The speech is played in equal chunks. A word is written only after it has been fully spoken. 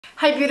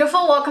Hi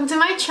beautiful, welcome to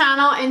my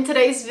channel. In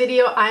today's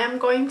video I am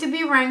going to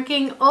be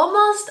ranking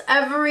almost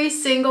every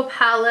single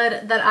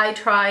palette that I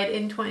tried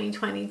in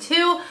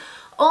 2022.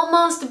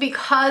 Almost,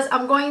 because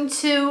I'm going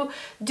to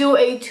do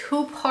a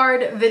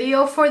two-part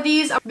video for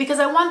these because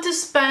I want to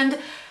spend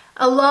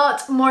a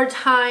lot more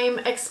time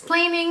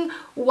explaining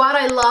what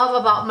I love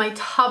about my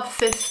top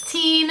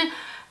 15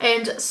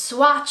 and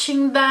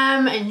swatching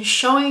them and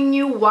showing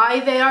you why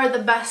they are the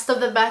best of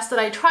the best that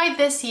I tried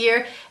this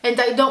year. And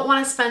I don't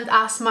want to spend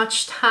as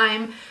much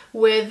time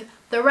with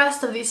the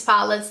rest of these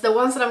palettes, the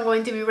ones that I'm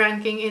going to be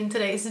ranking in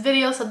today's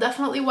video. So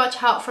definitely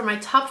watch out for my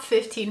top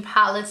 15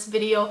 palettes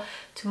video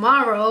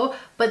tomorrow.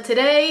 But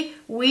today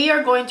we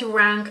are going to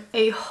rank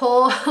a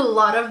whole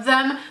lot of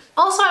them.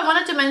 Also, I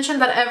wanted to mention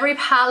that every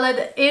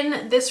palette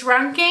in this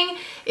ranking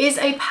is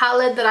a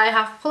palette that I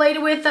have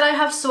played with, that I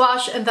have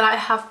swatched, and that I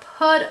have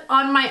put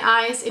on my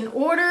eyes in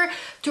order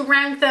to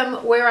rank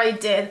them where I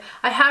did.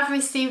 I have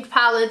received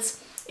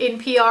palettes in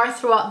PR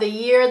throughout the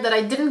year that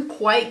I didn't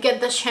quite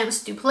get the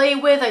chance to play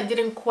with, I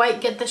didn't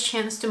quite get the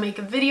chance to make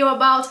a video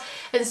about,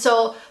 and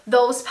so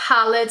those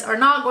palettes are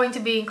not going to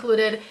be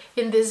included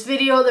in this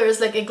video. There's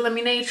like a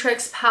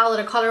Glimminatrix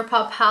palette, a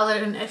ColourPop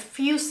palette, and a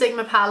few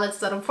Sigma palettes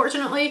that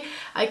unfortunately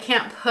I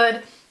can't put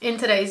in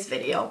today's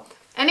video.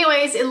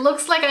 Anyways, it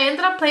looks like I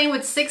ended up playing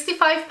with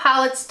 65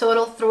 palettes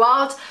total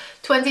throughout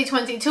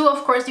 2022.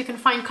 Of course, you can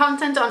find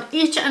content on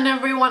each and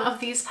every one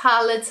of these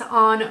palettes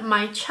on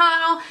my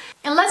channel.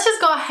 And let's just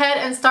go ahead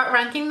and start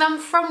ranking them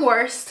from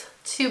worst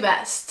to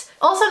best.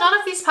 Also, none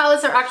of these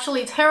palettes are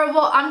actually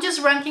terrible. I'm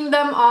just ranking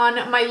them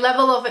on my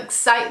level of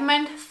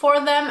excitement for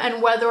them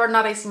and whether or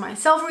not I see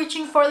myself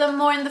reaching for them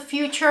more in the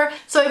future.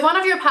 So if one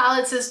of your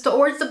palettes is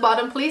towards the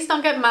bottom, please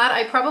don't get mad.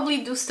 I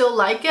probably do still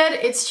like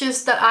it. It's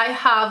just that I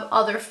have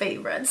other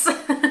favorites.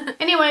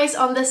 Anyways,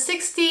 on the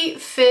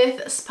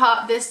 65th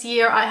spot this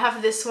year, I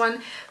have this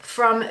one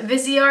from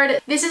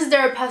Viseart. This is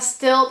their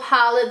pastel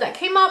palette that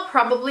came out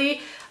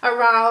probably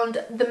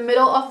around the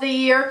middle of the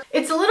year.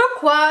 It's a little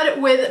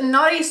quad with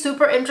not a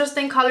super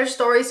interesting color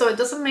story, so it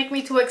doesn't make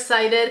me too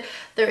excited.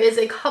 There is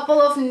a couple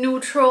of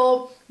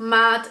neutral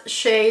matte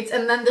shades,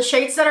 and then the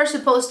shades that are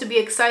supposed to be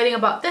exciting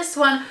about this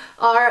one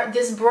are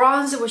this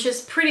bronze, which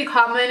is pretty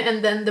common,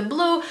 and then the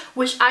blue,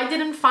 which I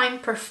didn't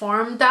find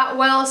performed that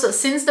well. So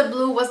since the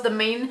blue was the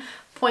main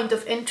point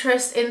of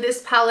interest in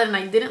this palette and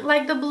I didn't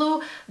like the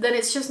blue, then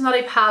it's just not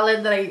a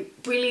palette that I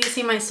really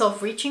see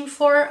myself reaching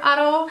for at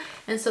all,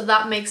 and so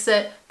that makes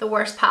it the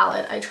worst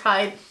palette I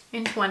tried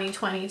in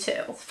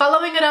 2022.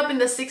 Following it up in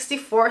the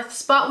 64th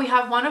spot, we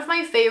have one of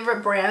my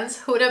favorite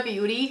brands, Huda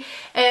Beauty,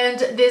 and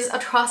this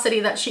atrocity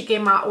that she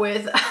came out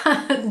with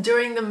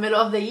during the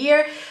middle of the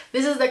year.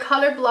 This is the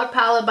Color Block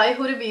palette by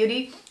Huda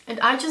Beauty, and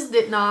I just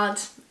did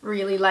not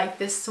really like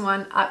this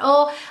one at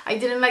all. I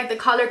didn't like the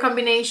color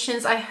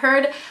combinations. I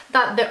heard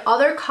that the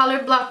other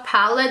Color Block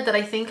palette that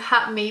I think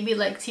had maybe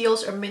like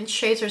teals or mint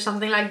shades or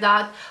something like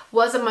that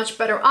was a much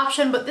better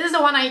option, but this is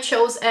the one I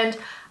chose, and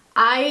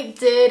I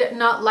did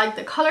not like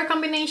the color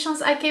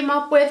combinations I came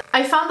up with.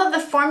 I found that the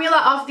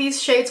formula of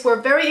these shades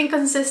were very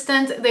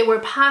inconsistent, they were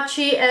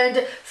patchy,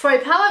 and for a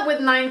palette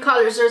with 9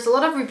 colors, there's a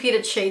lot of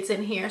repeated shades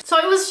in here. So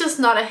it was just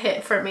not a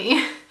hit for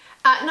me.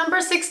 At number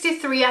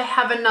 63, I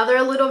have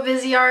another little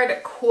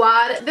Viseart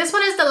quad. This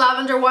one is the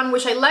lavender one,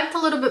 which I liked a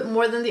little bit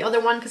more than the other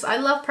one because I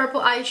love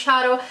purple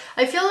eyeshadow.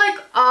 I feel like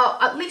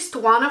at least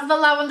one of the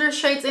lavender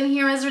shades in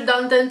here is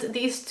redundant.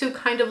 These two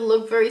kind of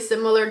look very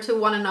similar to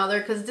one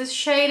another because this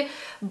shade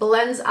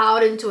blends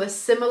out into a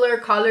similar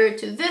color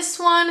to this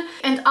one.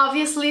 And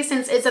obviously,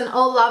 since it's an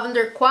all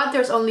lavender quad,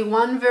 there's only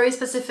one very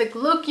specific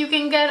look you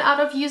can get out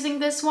of using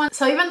this one.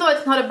 So even though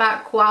it's not a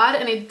bad quad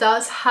and it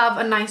does have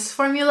a nice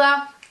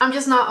formula, I'm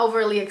just not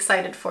overly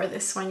excited for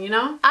this one, you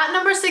know? At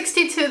number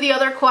 62, the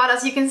other quad,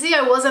 as you can see,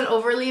 I wasn't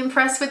overly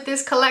impressed with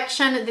this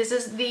collection. This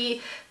is the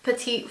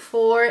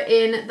Pt.1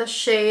 in the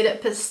shade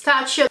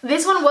Pistachio.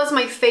 This one was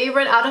my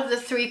favorite out of the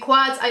 3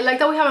 quads. I like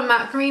that we have a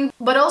matte green,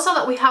 but also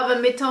that we have a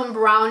mid-tone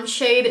brown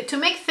shade to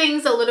make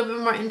things a little bit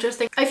more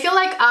interesting. I feel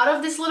like out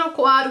of this little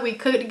quad, we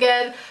could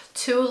get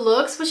 2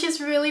 looks, which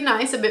is really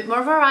nice, a bit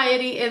more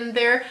variety in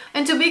there.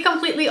 And to be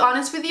completely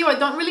honest with you, I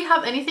don't really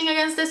have anything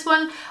against this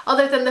one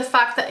other than the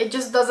fact that it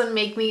just doesn't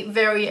make me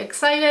very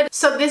excited.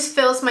 So this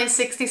fills my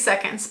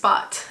 62nd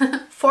spot.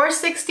 For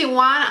 61,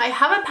 I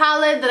have a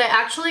palette that I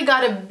actually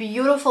got a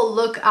beautiful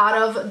look out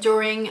of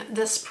during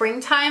the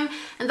springtime,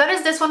 and that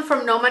is this one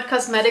from Nomad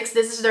Cosmetics.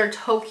 This is their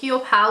Tokyo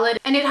palette,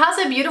 and it has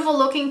a beautiful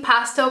looking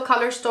pastel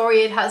color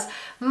story. It has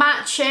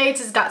matte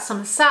shades, it's got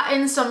some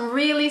satin, some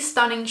really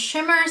stunning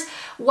shimmers.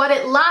 What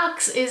it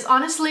lacks is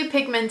honestly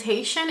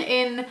pigmentation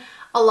in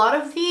a lot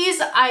of these.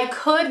 I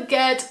could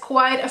get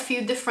quite a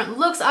few different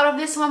looks out of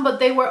this one, but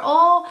they were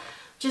all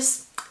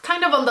just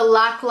kind of on the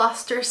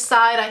lackluster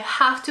side. I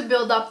have to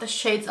build up the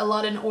shades a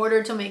lot in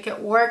order to make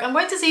it work. I'm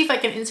going to see if I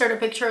can insert a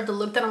picture of the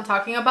look that I'm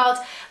talking about.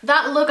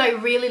 That look I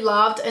really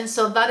loved, and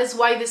so that is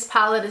why this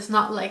palette is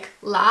not like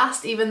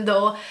last, even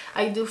though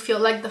I do feel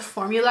like the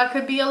formula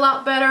could be a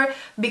lot better.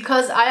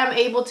 Because I am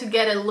able to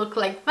get a look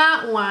like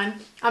that one,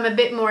 I'm a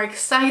bit more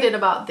excited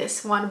about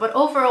this one. But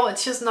overall,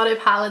 it's just not a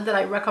palette that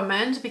I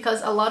recommend,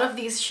 because a lot of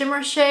these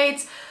shimmer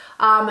shades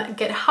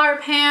get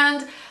hard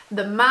panned.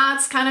 The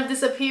mattes kind of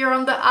disappear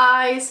on the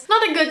eyes.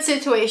 Not a good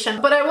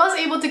situation, but I was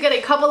able to get a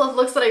couple of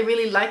looks that I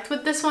really liked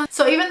with this one.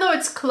 So even though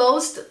it's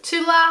close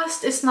to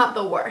last, it's not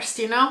the worst,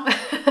 you know?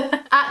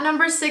 At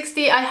number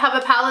 60, I have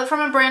a palette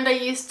from a brand I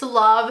used to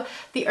love,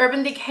 the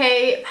Urban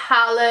Decay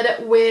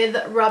palette with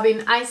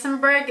Robin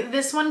Eisenberg.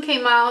 This one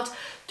came out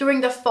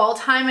during the fall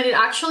time, and it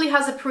actually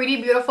has a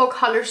pretty beautiful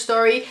color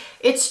story.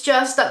 It's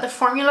just that the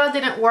formula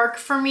didn't work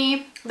for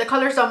me. The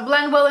colors don't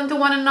blend well into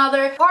one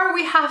another, or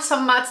we have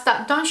some mattes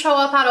that don't show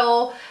up at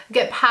all,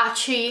 get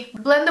patchy,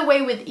 blend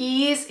away with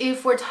ease.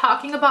 If we're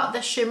talking about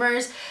the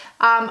shimmers,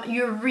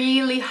 you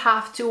really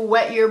have to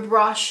wet your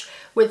brush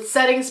with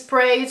setting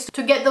sprays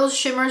to get those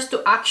shimmers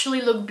to actually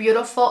look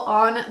beautiful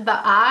on the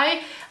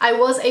eye. I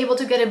was able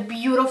to get a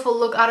beautiful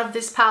look out of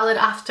this palette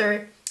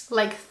after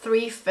like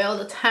 3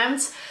 failed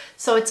attempts.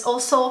 So it's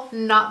also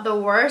not the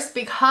worst,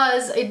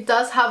 because it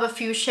does have a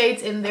few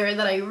shades in there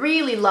that I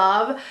really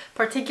love,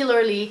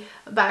 particularly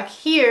back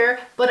here,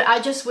 but I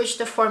just wish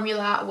the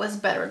formula was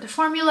better. The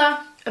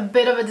formula, a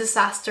bit of a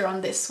disaster on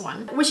this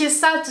one, which is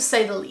sad to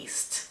say the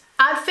least.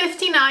 At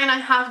 59, I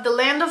have The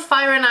Land of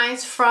Fire and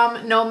Ice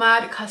from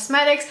Nomad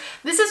Cosmetics.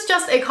 This is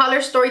just a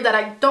color story that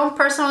I don't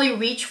personally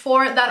reach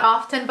for that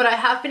often, but I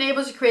have been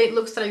able to create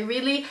looks that I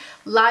really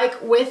like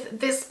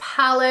with this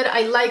palette.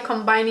 I like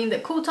combining the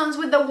cool tones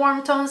with the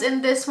warm tones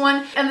in this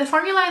one. And the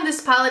formula in this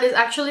palette is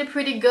actually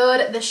pretty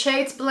good. The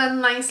shades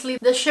blend nicely.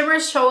 The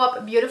shimmers show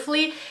up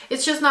beautifully.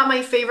 It's just not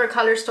my favorite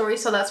color story,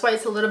 so that's why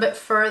it's a little bit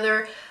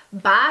further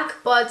back,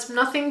 but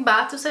nothing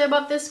bad to say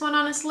about this one,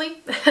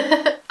 honestly.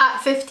 At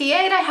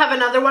 58, I have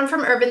another one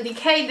from Urban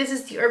Decay. This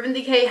is the Urban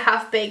Decay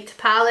Half Baked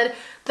palette.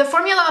 The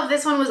formula of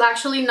this one was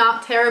actually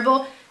not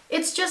terrible.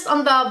 It's just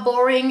on the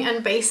boring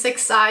and basic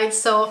side,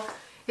 so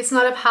it's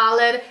not a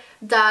palette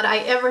that I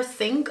ever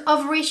think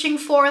of reaching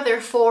for,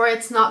 therefore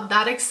it's not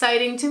that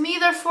exciting to me,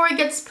 therefore it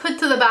gets put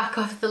to the back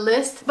of the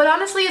list. But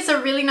honestly, it's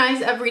a really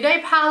nice everyday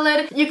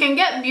palette. You can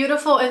get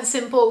beautiful and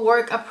simple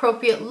work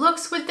appropriate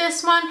looks with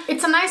this one.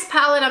 It's a nice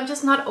palette, I'm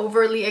just not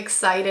overly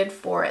excited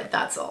for it,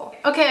 that's all.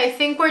 Okay, I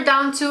think we're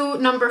down to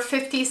number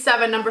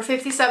 57. Number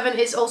 57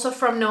 is also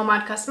from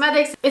Nomad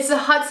Cosmetics. It's the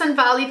Hudson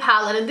Valley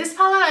palette, and this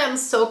palette I am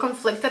so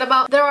conflicted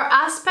about. There are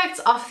aspects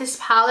of this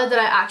palette that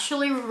I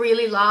actually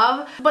really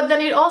love, but then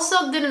it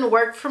also didn't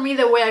work for me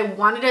the way I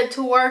wanted it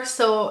to work,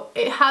 so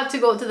it had to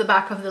go to the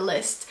back of the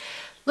list.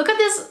 Look at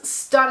this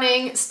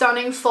stunning,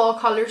 stunning fall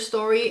color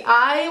story.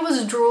 I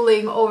was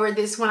drooling over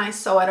this when I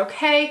saw it,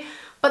 okay?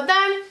 But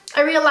then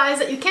I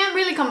realized that you can't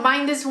really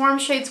combine these warm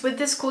shades with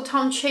these cool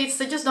tone shades.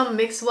 They just don't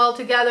mix well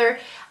together.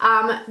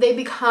 They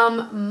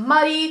become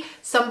muddy.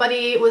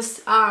 Somebody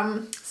was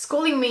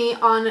schooling me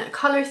on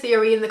color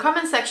theory in the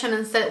comment section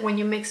and said when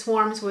you mix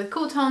warms with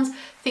cool tones,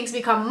 things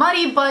become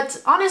muddy,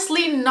 but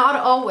honestly, not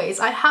always.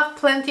 I have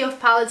plenty of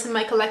palettes in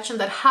my collection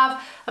that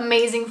have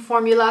amazing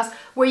formulas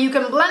where you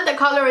can blend a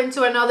color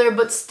into another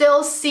but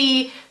still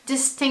see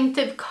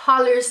distinctive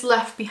colors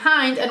left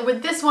behind, and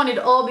with this one it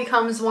all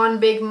becomes one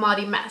big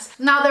muddy mess.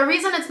 Now the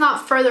reason it's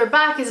not further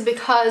back is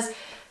because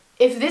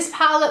if this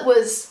palette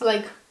was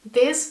like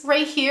this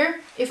right here,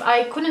 if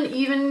I couldn't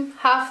even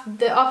have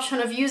the option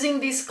of using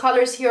these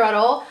colors here at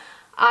all,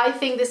 I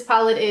think this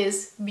palette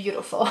is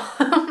beautiful.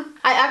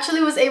 I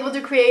actually was able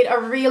to create a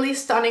really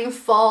stunning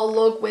fall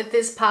look with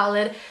this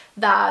palette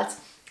that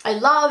I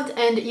loved,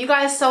 and you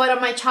guys saw it on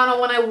my channel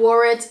when I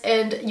wore it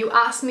and you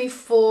asked me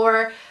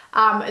for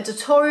a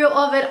tutorial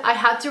of it. I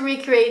had to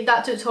recreate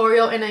that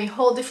tutorial in a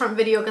whole different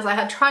video because I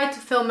had tried to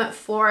film it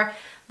for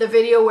the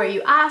video where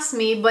you asked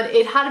me, but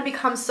it had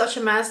become such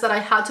a mess that I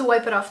had to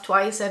wipe it off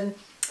twice, and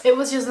it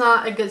was just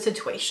not a good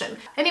situation.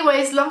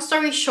 Anyways, long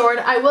story short,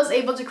 I was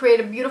able to create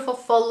a beautiful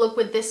fall look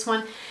with this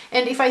one,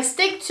 and if I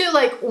stick to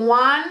like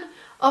one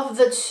of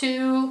the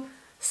two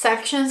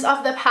sections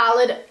of the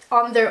palette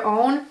on their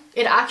own,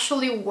 it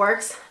actually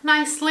works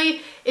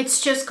nicely. It's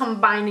just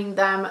combining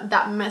them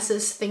that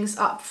messes things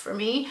up for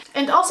me.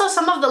 And also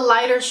some of the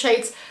lighter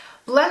shades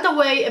blend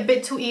away a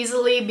bit too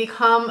easily,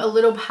 become a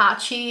little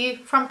patchy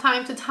from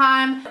time to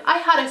time. I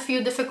had a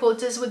few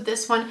difficulties with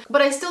this one,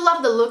 but I still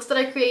love the looks that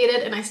I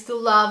created and I still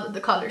love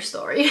the color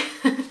story.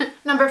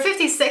 Number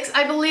 56,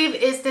 I believe,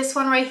 is this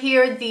one right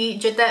here, the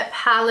Jadette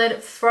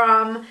palette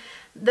from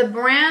the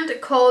brand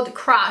called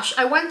Crash.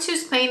 I went to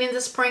Spain in the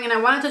spring and I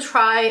wanted to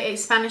try a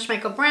Spanish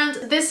makeup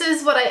brand. This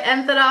is what I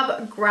ended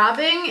up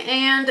grabbing,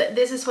 and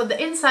this is what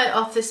the inside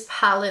of this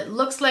palette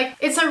looks like.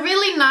 It's a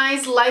really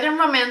nice light and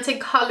romantic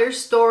color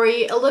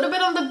story, a little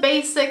bit on the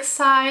basic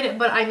side,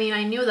 but I mean,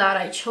 I knew that.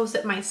 I chose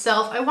it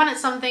myself. I wanted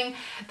something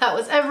that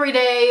was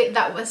everyday,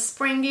 that was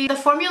springy. The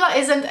formula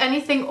isn't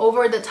anything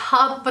over the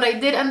top, but I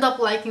did end up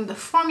liking the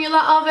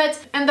formula of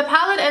it, and the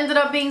palette ended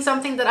up being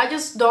something that I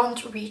just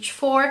don't reach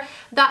for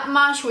that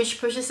much, which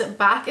pushes it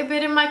back a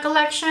bit in my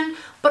collection,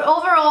 but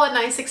overall a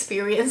nice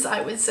experience,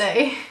 I would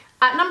say.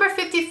 At number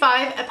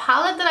 55, a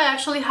palette that I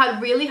actually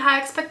had really high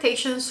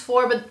expectations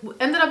for but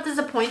ended up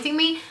disappointing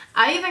me.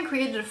 I even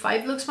created a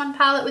 5 looks 1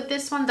 palette with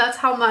this one. That's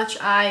how much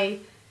I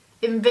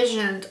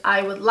envisioned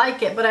I would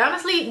like it, but I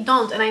honestly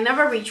don't, and I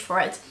never reach for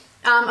it.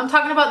 I'm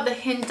talking about the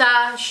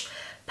Hindash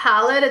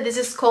palette. This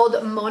is called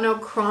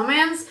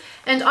Monochromance,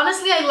 and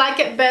honestly I like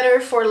it better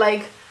for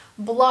like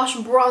blush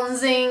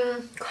bronzing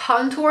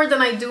contour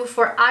than I do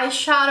for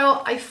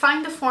eyeshadow. I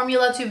find the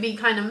formula to be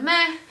kind of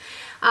meh.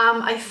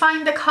 I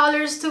find the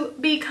colors to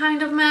be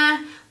kind of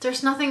meh.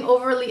 There's nothing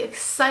overly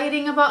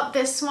exciting about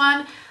this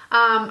one.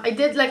 I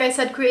did, like I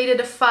said, created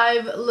a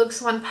 5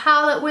 looks 1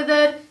 palette with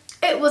it.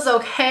 It was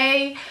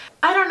okay.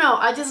 I don't know,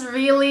 I just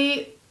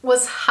really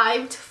was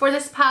hyped for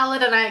this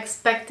palette and I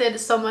expected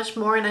so much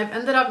more, and I've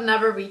ended up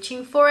never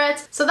reaching for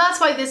it. So that's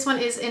why this one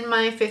is in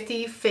my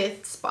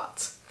 55th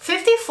spot.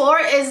 54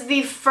 is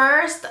the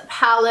first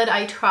palette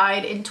I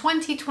tried in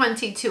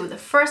 2022. The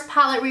first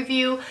palette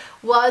review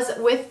was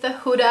with the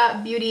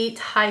Huda Beauty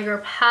Tiger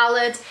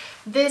palette.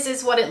 This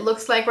is what it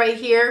looks like right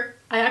here.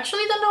 I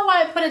actually don't know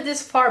why I put it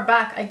this far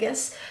back. I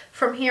guess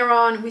from here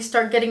on we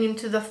start getting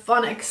into the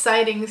fun,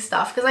 exciting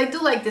stuff, because I do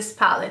like this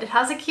palette. It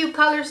has a cute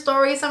color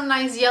story, some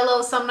nice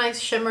yellows, some nice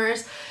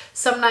shimmers,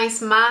 some nice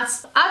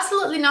mattes.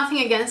 Absolutely nothing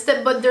against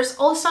it, but there's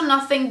also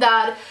nothing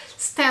that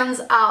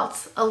stands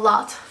out a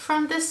lot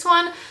from this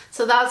one,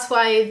 so that's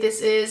why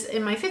this is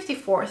in my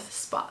 54th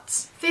spot.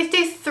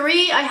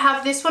 53, I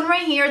have this one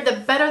right here,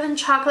 the Better Than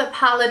Chocolate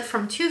palette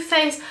from Too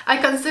Faced. I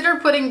consider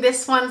putting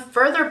this one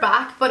further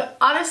back, but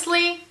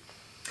honestly,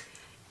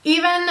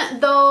 even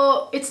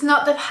though it's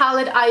not the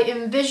palette I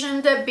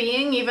envisioned it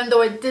being, even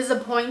though it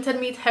disappointed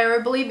me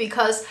terribly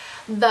because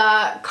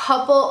the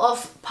couple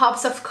of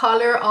pops of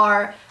color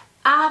are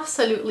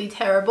absolutely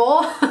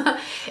terrible,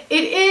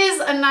 it is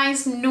a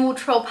nice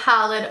neutral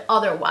palette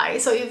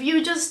otherwise. So if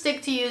you just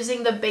stick to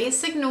using the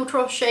basic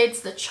neutral shades,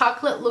 the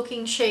chocolate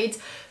looking shades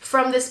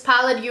from this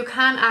palette, you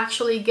can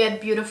actually get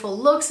beautiful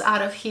looks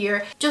out of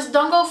here. Just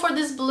don't go for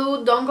this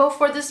blue, don't go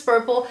for this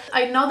purple.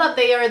 I know that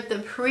they are the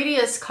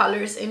prettiest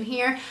colors in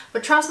here,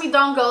 but trust me,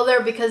 don't go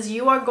there because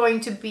you are going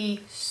to be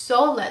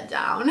so let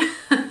down.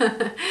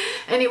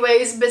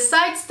 Anyways,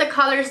 besides the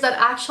colors that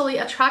actually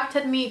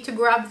attracted me to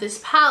grab this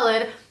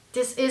palette,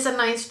 this is a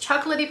nice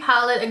chocolatey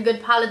palette, a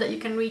good palette that you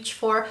can reach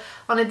for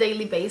on a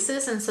daily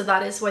basis, and so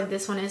that is why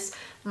this one is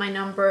my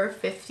number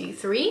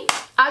 53.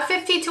 At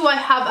 52, I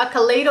have a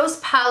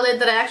Kaleidos palette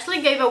that I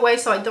actually gave away,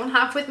 so I don't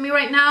have with me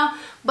right now,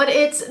 but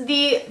it's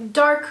the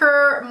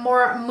darker,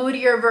 more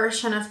moodier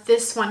version of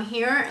this one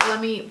here. Let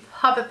me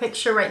pop a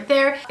picture right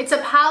there. It's a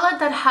palette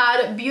that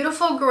had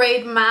beautiful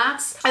grade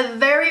mattes, a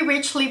very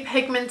richly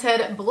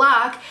pigmented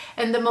black,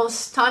 and the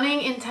most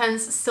stunning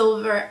intense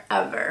silver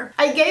ever.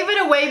 I gave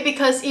it away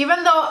because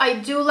even though I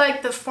do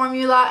like the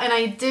formula and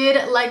I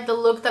did like the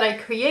look that I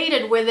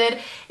created with it,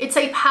 it's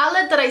a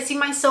palette that I see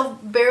myself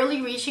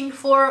barely reaching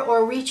for,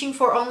 or reaching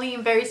for only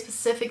in very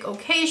specific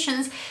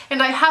occasions,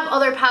 and I have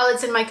other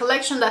palettes in my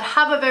collection that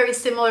have a very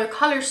similar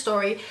color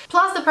story.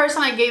 Plus the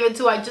person I gave it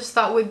to, I just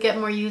thought would get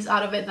more use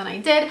out of it than I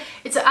did.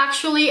 It's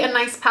actually a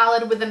nice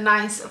palette with a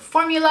nice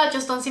formula,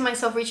 just don't see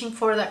myself reaching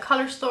for that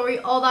color story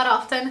all that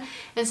often,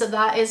 and so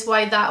that is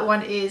why that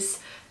one is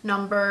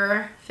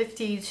number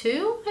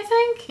 52, I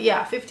think.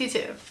 Yeah,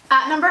 52.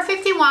 At number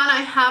 51,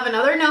 I have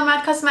another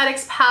Nomad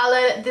Cosmetics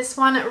palette. This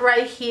one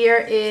right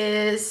here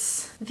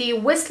is the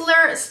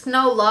Whistler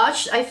Snow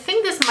Lodge. I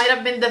think this might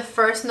have been the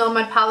first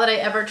Nomad palette I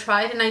ever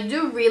tried, and I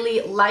do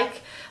really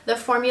like the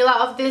formula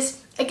of this.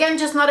 Again,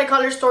 just not a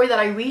color story that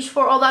I reach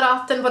for all that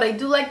often, but I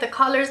do like the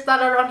colors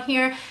that are on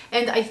here,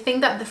 and I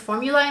think that the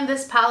formula in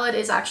this palette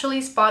is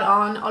actually spot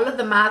on. All of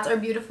the mattes are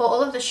beautiful,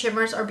 all of the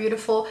shimmers are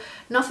beautiful,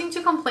 nothing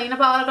to complain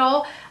about at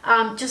all.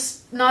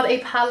 Just not a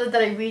palette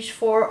that I reach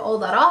for all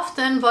that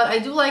often, but I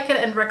do like it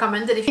and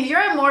recommend it. If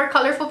you're a more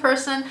colorful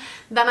person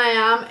than I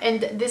am,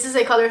 and this is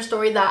a color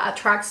story that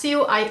attracts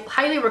you, I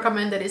highly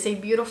recommend it. It's a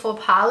beautiful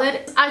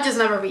palette. I just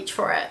never reach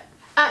for it.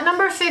 At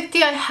number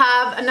 50, I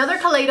have another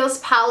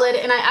Kaleidos palette,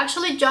 and I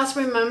actually just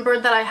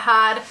remembered that I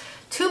had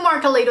 2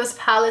 more Kaleidos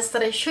palettes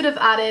that I should have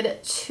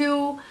added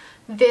to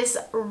this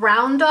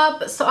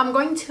roundup. So I'm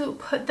going to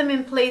put them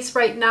in place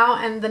right now,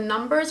 and the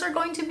numbers are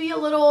going to be a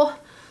little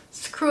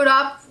screwed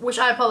up, which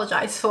I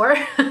apologize for,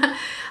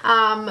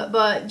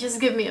 but just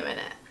give me a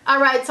minute.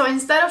 Alright, so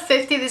instead of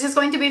 50, this is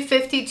going to be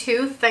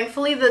 52.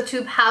 Thankfully, the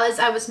 2 palettes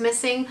I was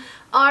missing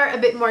are a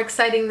bit more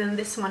exciting than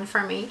this one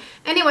for me.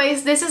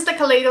 Anyways, this is the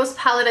Kaleidos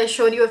palette I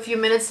showed you a few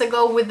minutes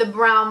ago with the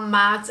brown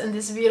mattes and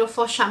this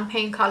beautiful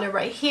champagne color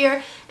right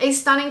here. A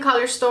stunning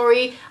color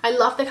story. I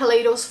love the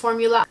Kaleidos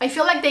formula. I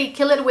feel like they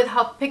kill it with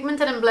how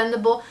pigmented and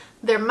blendable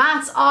their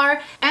mattes are,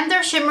 and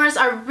their shimmers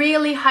are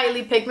really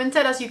highly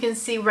pigmented, as you can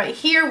see right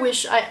here,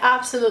 which I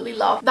absolutely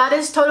love. That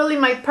is totally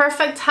my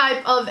perfect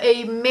type of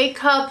a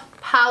makeup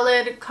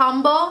palette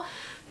combo.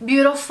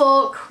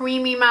 Beautiful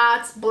creamy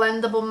mattes,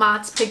 blendable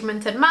mattes,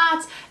 pigmented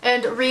mattes,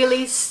 and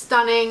really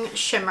stunning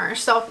shimmer.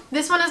 So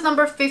this one is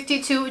number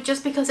 52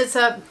 just because it's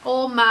a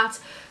all matte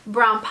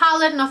brown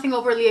palette. Nothing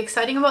overly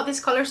exciting about this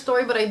color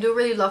story, but I do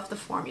really love the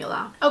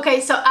formula.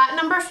 Okay, so at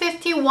number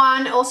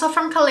 51, also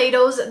from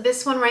Kaleidos,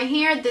 this one right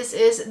here, this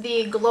is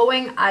the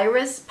Glowing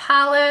Iris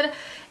palette.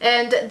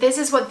 And this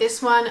is what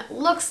this one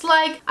looks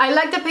like. I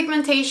like the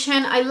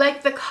pigmentation, I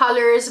like the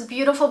colors,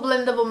 beautiful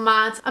blendable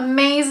mattes,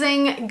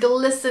 amazing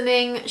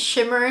glistening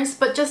shimmers,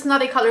 but just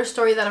not a color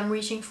story that I'm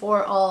reaching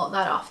for all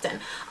that often.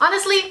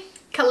 Honestly,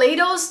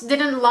 Kaleidos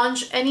didn't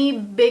launch any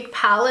big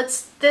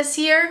palettes this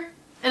year,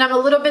 and I'm a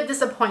little bit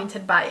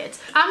disappointed by it.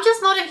 I'm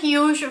just not a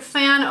huge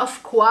fan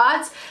of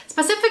quads,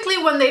 specifically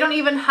when they don't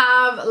even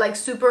have like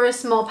super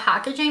small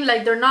packaging.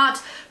 Like, they're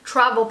not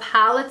travel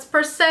palettes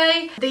per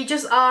se, they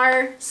just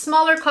are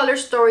smaller color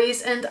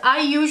stories, and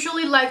I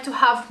usually like to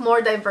have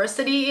more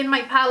diversity in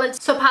my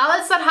palettes. So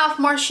palettes that have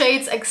more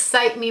shades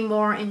excite me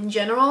more in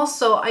general.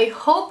 So I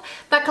hope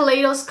that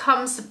Kaleidos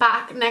comes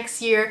back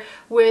next year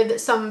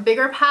with some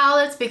bigger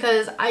palettes,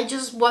 because I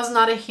just was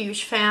not a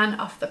huge fan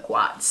of the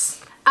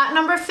quads. At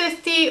number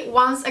 50,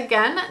 once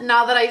again,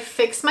 now that I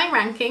fixed my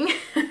ranking,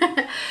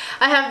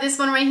 I have this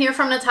one right here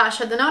from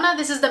Natasha Denona.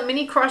 This is the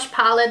Mini Crush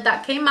palette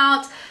that came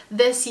out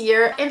this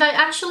year, and I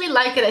actually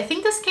like it. I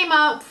think this came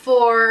out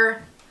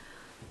for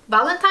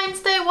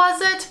Valentine's Day,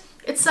 was it?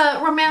 It's a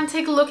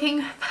romantic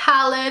looking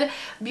palette,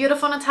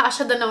 beautiful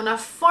Natasha Denona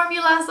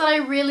formulas that I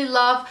really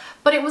love,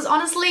 but it was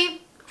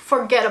honestly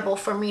forgettable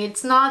for me.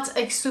 It's not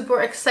a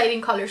super exciting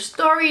color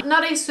story,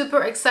 not a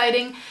super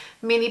exciting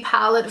mini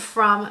palette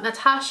from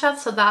Natasha,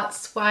 so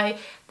that's why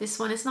this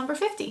one is number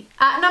 50.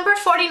 At number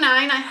 49,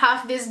 I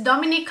have this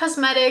Dominique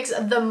Cosmetics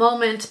The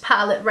Moment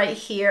palette right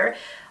here.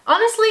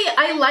 Honestly,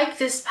 I like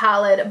this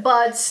palette,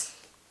 but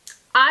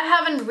I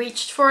haven't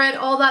reached for it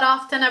all that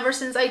often ever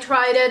since I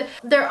tried it.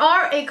 There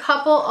are a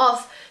couple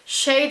of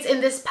shades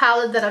in this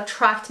palette that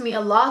attract me a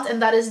lot,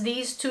 and that is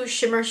these two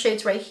shimmer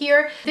shades right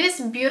here. This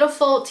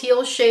beautiful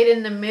teal shade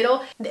in the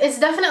middle is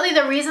definitely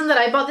the reason that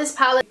I bought this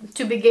palette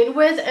to begin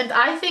with, and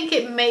I think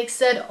it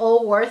makes it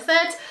all worth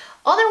it.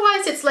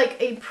 Otherwise, it's like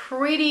a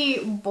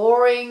pretty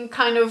boring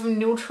kind of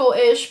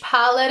neutral-ish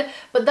palette,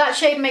 but that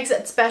shade makes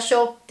it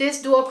special.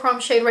 This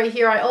duochrome shade right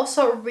here I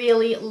also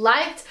really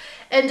liked,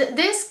 and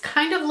this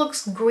kind of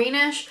looks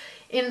greenish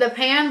in the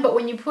pan, but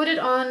when you put it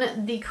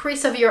on the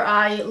crease of your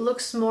eye, it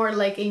looks more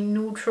like a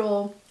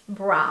neutral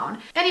brown.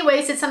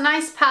 Anyways, it's a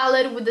nice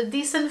palette with a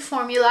decent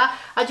formula.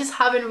 I just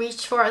haven't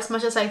reached for as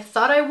much as I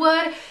thought I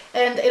would,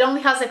 and it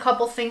only has a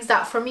couple things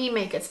that for me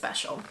make it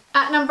special.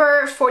 At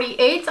number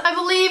 48, I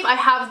believe, I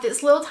have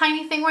this little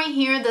tiny thing right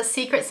here, the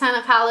Secret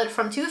Santa palette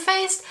from Too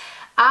Faced.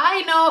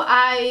 I know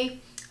I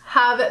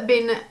have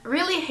been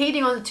really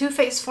hating on the Too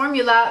Faced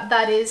formula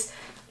that is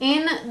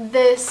in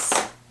this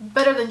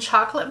Better Than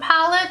Chocolate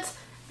palette,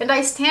 and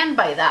I stand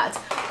by that.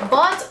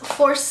 But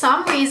for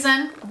some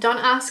reason, don't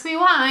ask me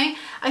why,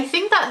 I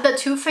think that the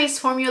Too Faced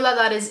formula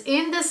that is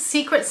in this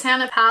Secret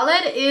Santa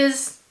palette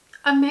is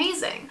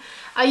amazing.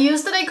 I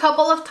used it a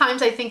couple of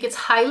times. I think it's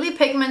highly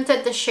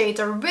pigmented, the shades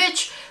are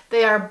rich,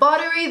 they are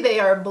buttery, they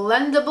are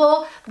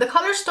blendable. The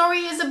color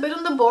story is a bit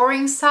on the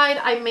boring side.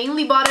 I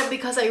mainly bought it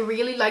because I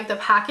really like the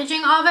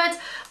packaging of it,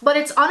 but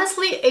it's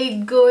honestly a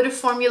good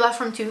formula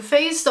from Too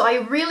Faced, so I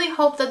really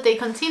hope that they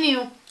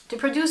continue to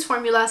produce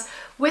formulas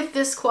with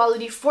this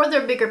quality for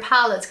their bigger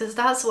palettes, because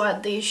that's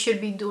what they should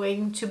be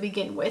doing to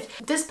begin with.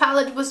 This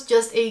palette was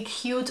just a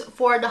cute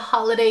for the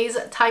holidays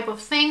type of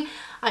thing.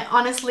 I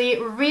honestly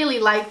really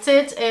liked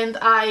it, and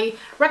I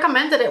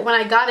recommended it when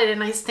I got it,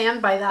 and I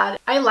stand by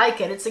that. I like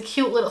it. It's a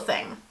cute little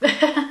thing.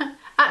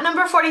 At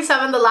number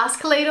 47, the last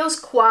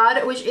Kaleidos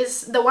quad, which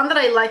is the one that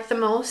I like the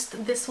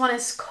most. This one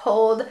is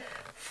called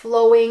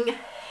Flowing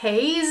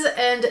Haze,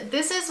 and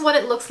this is what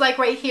it looks like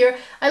right here.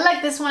 I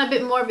like this one a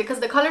bit more because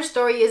the color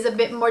story is a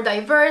bit more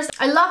diverse.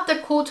 I love the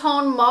cool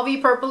tone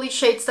mauvey purpley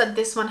shades that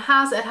this one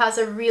has. It has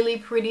a really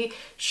pretty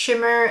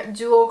shimmer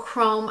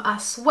duochrome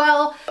as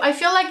well. I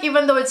feel like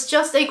even though it's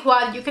just a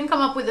quad, you can come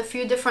up with a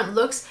few different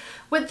looks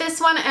with this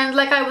one, and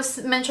like I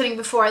was mentioning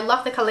before, I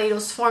love the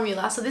Kaleidos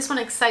formula, so this one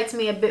excites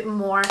me a bit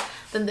more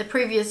than the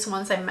previous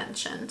ones I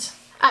mentioned.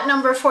 At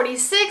number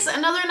 46,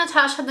 another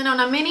Natasha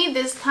Denona mini,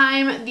 this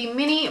time the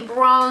Mini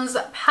Bronze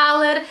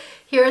palette.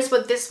 Here's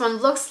what this one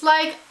looks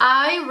like.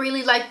 I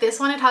really like this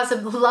one. It has a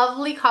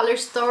lovely color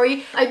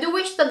story. I do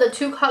wish that the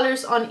two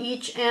colors on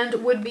each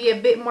end would be a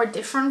bit more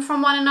different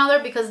from one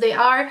another, because they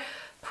are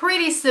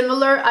pretty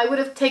similar. I would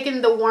have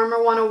taken the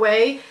warmer one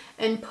away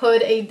and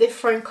put a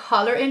different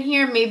color in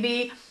here,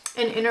 maybe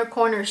an inner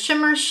corner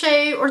shimmer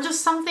shade or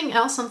just something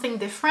else, something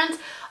different.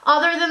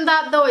 Other than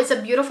that though, it's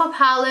a beautiful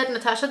palette.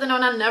 Natasha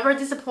Denona never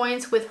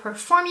disappoints with her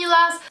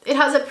formulas. It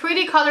has a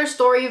pretty color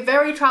story,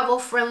 very travel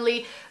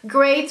friendly,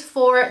 great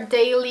for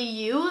daily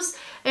use,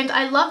 and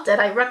I loved it.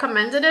 I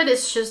recommended it.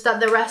 It's just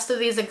that the rest of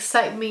these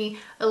excite me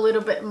a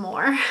little bit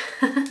more.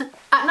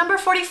 At number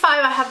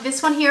 45, I have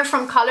this one here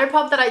from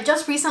ColourPop that I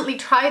just recently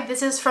tried.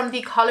 This is from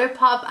the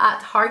ColourPop at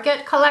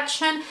Target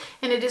collection,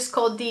 and it is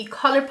called the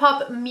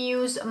ColourPop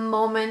Muse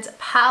Moment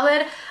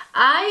palette.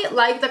 I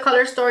like the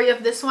color story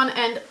of this one,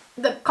 and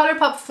the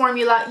ColourPop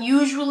formula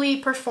usually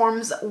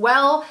performs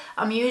well.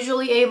 I'm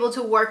usually able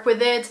to work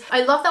with it.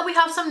 I love that we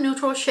have some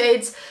neutral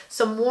shades,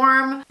 some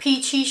warm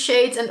peachy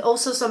shades, and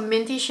also some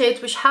minty shades,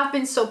 which have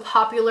been so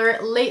popular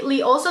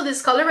lately. Also,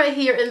 this color right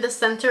here in the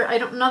center, I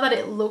don't know that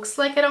it looks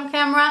like it on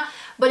camera,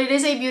 but it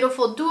is a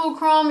beautiful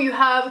duochrome. You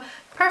have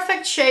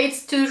perfect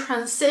shades to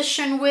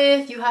transition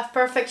with, you have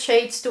perfect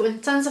shades to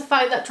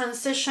intensify that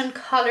transition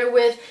color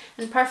with,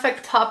 and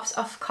perfect pops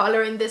of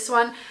color in this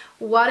one.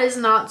 What is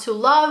not to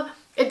love?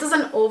 It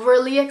doesn't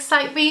overly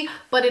excite me,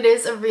 but it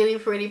is a really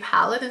pretty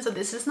palette, and so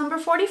this is number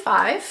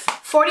 45.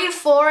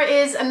 44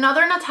 is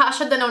another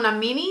Natasha Denona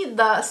mini,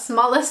 the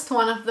smallest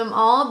one of them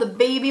all, the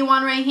baby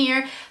one right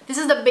here. This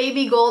is the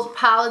baby gold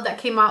palette that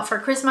came out for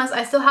Christmas.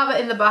 I still have it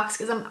in the box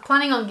because I'm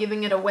planning on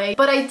giving it away.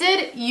 But I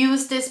did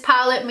use this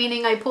palette,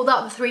 meaning I pulled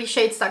out the 3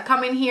 shades that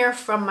come in here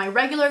from my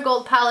regular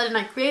gold palette and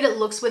I created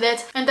looks with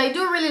it. And I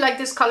do really like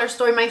this color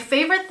story. My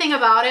favorite thing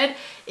about it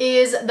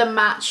is the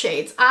matte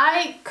shades.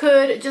 I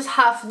could just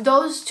have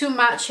those 2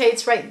 matte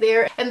shades right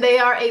there, and they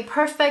are a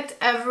perfect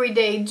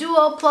everyday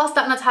duo. Plus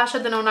that Natasha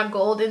Denona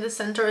gold in the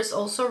center is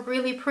also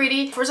really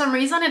pretty. For some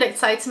reason it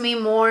excites me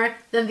more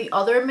than the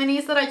other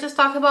minis that I just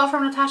talked about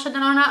from Natasha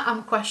Denona.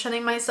 I'm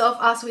questioning myself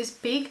as we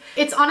speak.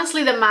 It's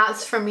honestly the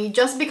mattes for me.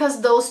 Just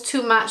because those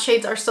 2 matte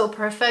shades are so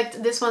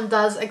perfect, this one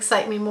does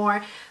excite me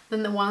more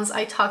than the ones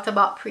I talked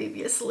about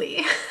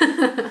previously.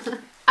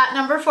 At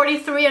number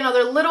 43,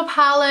 another little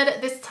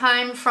palette, this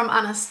time from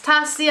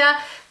Anastasia.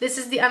 This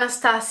is the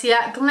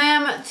Anastasia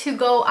Glam To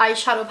Go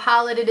eyeshadow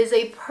palette. It is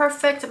a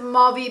perfect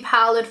mauvey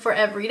palette for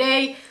every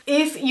day.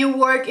 If you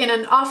work in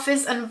an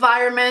office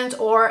environment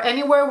or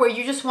anywhere where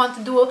you just want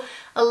to do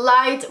a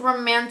light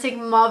romantic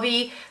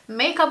mauvey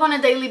makeup on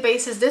a daily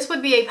basis, this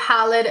would be a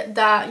palette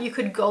that you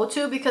could go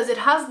to because it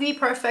has the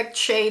perfect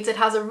shades. It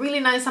has a really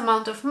nice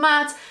amount of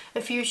matte,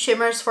 a few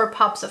shimmers for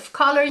pops of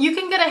color. You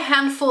can get a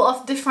handful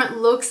of different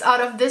looks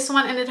out of this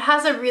one, and it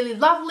has a really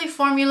lovely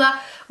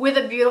formula with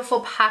a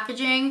beautiful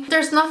packaging.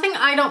 There's nothing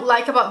I don't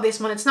like about this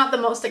one. It's not the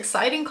most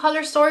exciting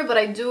color story, but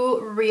I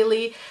do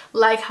really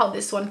like how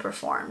this one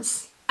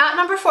performs. At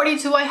number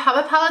 42, I have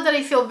a palette that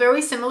I feel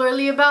very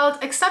similarly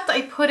about, except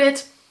I put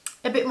it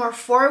a bit more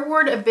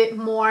forward, a bit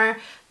more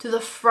to the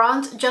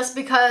front, just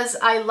because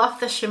I love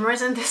the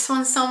shimmers in this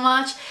one so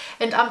much.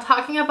 And I'm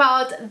talking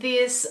about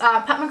this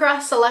Pat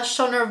McGrath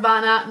Celestial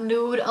Nirvana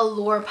Nude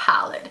Allure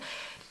palette.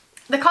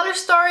 The color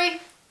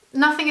story,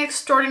 nothing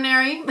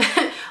extraordinary,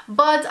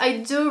 but I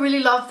do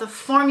really love the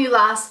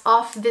formulas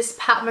of this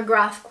Pat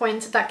McGrath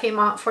quint that came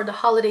out for the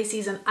holiday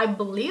season. I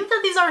believe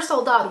that these are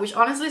sold out, which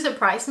honestly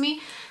surprised me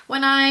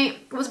when I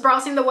was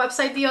browsing the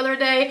website the other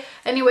day.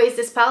 Anyways,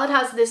 this palette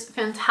has this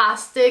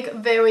fantastic,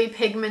 very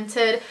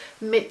pigmented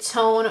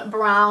mid-tone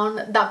brown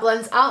that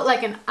blends out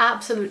like an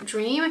absolute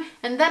dream,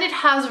 and then it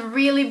has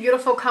really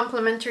beautiful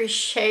complementary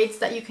shades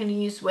that you can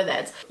use with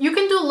it. You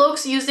can do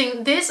looks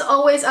using this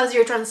always as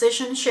your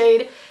transition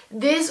shade,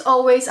 this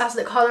always as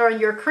the color on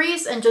your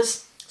crease, and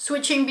just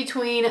switching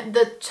between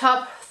the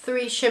top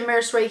 3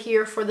 shimmers right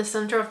here for the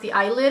center of the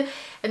eyelid,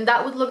 and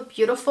that would look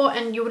beautiful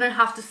and you wouldn't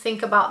have to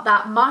think about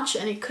that much.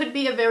 And it could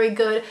be a very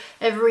good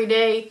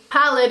everyday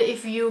palette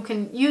if you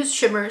can use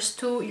shimmers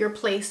to your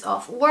place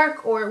of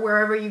work or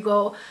wherever you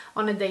go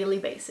on a daily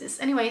basis.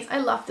 Anyways, I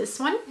love this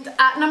one.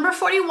 At number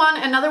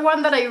 41, another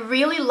one that I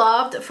really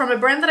loved from a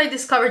brand that I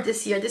discovered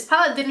this year. This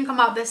palette didn't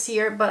come out this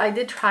year, but I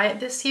did try it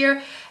this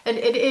year, and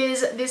it is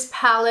this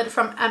palette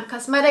from M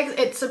Cosmetics.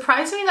 It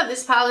surprised me that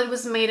this palette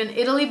was made in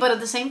Italy, but at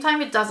the same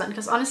time it doesn't,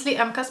 because honestly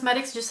M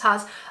Cosmetics just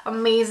has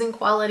amazing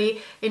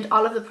quality in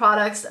all of the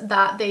products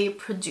that they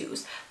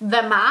produce. The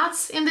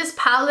mattes in this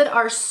palette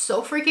are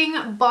so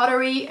freaking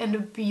buttery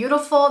and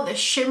beautiful. The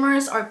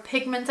shimmers are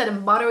pigmented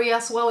and buttery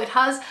as well. It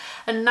has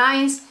a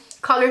nice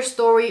color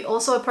story,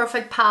 also a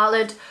perfect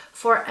palette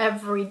for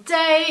every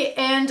day,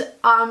 and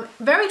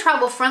very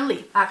travel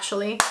friendly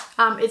actually.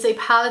 It's a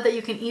palette that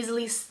you can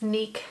easily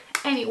sneak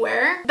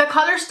anywhere. The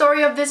color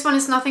story of this one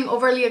is nothing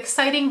overly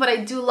exciting, but I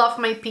do love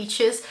my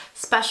peaches,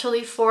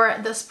 especially for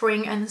the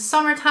spring and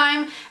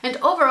summertime, and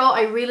overall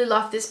I really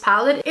love this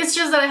palette. It's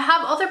just that I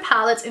have other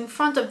palettes in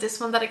front of this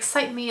one that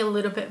excite me a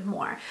little bit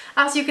more.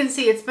 As you can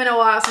see, it's been a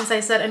while since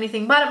I said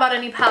anything bad about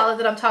any palette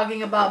that I'm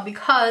talking about,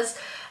 because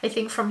I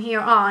think from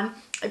here on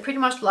I pretty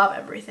much love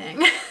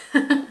everything.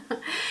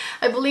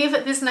 I believe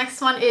this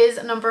next one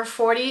is number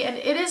 40, and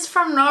it is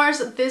from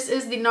NARS. This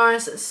is the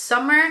NARS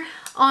Summer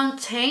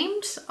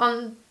Untamed,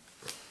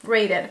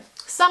 Unrated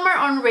Summer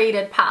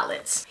Unrated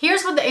palettes.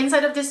 Here's what the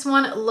inside of this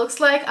one looks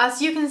like.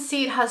 As you can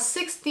see, it has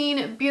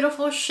 16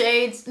 beautiful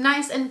shades,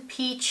 nice and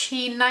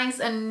peachy, nice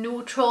and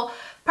neutral.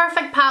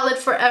 Perfect palette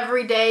for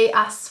every day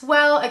as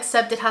well,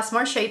 except it has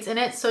more shades in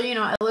it, so you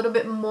know, a little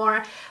bit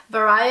more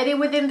variety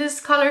within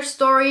this color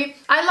story.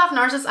 I love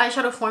NARS's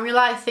eyeshadow formula.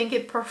 I think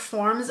it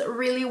performs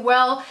really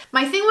well.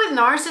 My thing with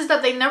NARS is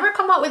that they never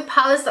come out with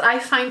palettes that I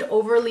find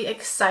overly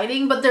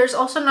exciting, but there's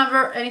also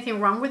never anything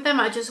wrong with them.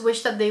 I just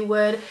wish that they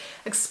would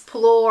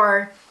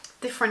explore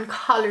different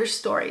color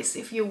stories,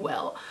 if you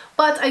will.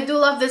 But I do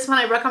love this one.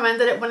 I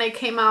recommended it when it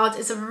came out.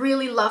 It's a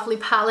really lovely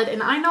palette,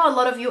 and I know a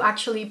lot of you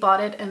actually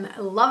bought it and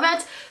love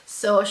it,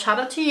 so shout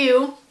out to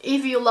you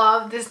if you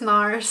love this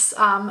NARS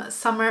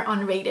Summer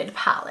Unrated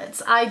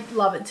palettes. I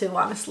love it too,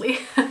 honestly.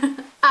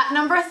 At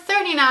number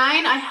 39,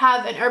 I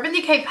have an Urban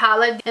Decay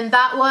palette, and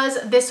that was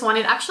this one.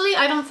 It actually,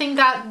 I don't think,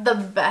 got the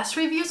best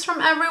reviews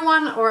from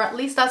everyone, or at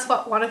least that's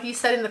what one of you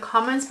said in the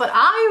comments, but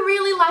I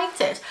really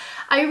liked it.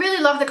 I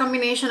really love the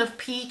combination of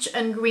peach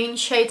and green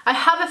shades. I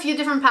have a few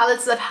different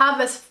palettes that have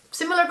a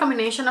similar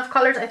combination of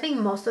colors. I think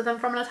most of them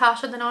from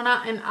Natasha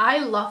Denona, and I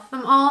love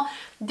them all.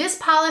 This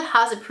palette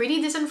has a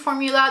pretty decent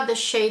formula. The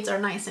shades are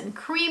nice and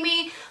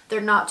creamy.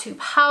 They're not too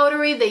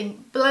powdery. They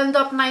blend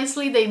up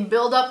nicely. They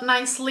build up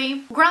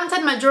nicely.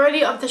 Granted,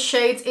 majority of the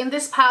shades in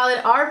this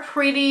palette are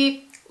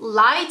pretty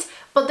light,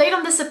 but they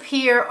don't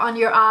disappear on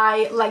your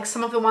eye like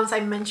some of the ones I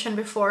mentioned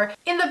before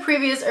in the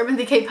previous Urban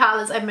Decay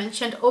palettes I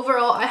mentioned.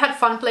 Overall, I had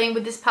fun playing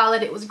with this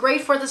palette. It was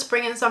great for the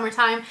spring and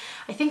summertime.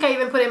 I think I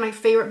even put it in my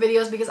favorite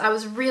videos because I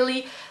was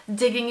really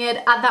digging it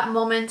at that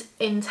moment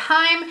in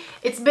time.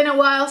 It's been a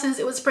while since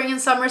it was spring and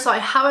summer, so I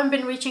haven't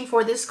been reaching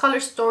for this color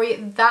story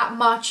that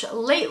much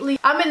lately.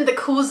 I'm in the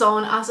cool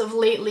zone as of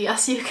lately,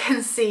 as you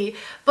can see,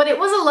 but it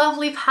was a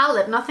lovely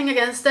palette, nothing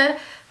against it.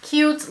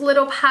 Cute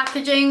little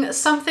packaging,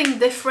 something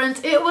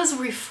different. It was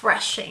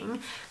refreshing.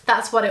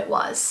 That's what it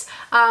was.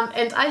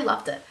 And I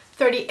loved it.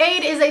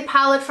 38 is a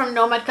palette from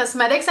Nomad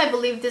Cosmetics. I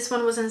believe this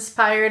one was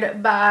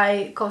inspired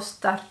by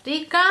Costa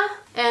Rica.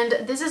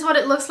 And this is what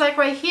it looks like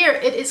right here.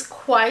 It is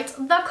quite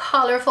the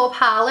colorful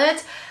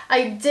palette.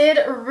 I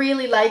did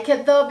really like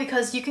it though,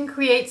 because you can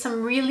create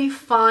some really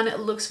fun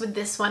looks with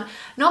this one.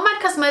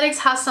 Nomad Cosmetics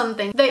has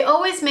something. They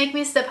always make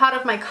me step out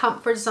of my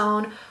comfort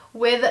zone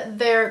with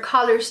their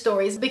color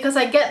stories, because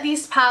I get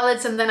these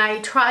palettes and then I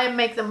try and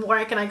make them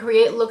work and I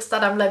create looks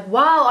that I'm like,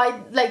 wow, I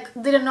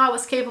didn't know I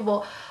was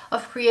capable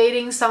of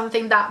creating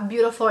something that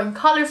beautiful and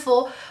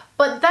colorful.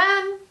 But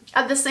then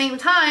at the same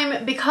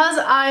time, because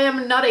I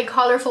am not a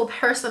colorful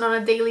person on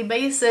a daily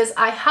basis,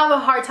 I have a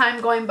hard time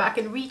going back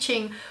and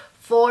reaching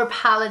for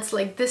palettes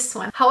like this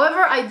one. However,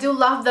 I do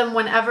love them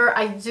whenever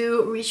I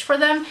do reach for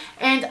them,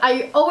 and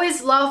I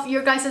always love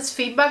your guys'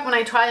 feedback when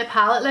I try a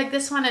palette like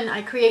this one and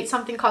I create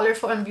something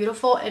colorful and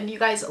beautiful and you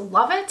guys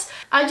love it.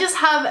 I just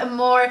have a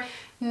more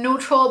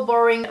neutral,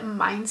 boring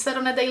mindset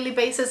on a daily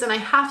basis, and I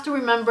have to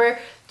remember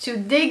to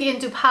dig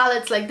into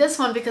palettes like this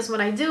one, because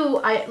when I do,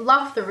 I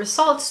love the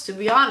results, to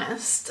be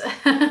honest.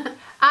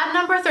 At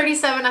number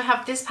 37, I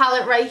have this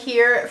palette right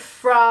here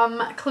from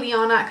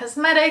Cliona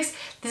Cosmetics.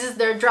 This is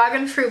their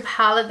Dragon Fruit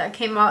palette that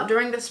came out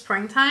during the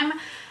springtime,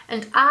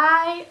 and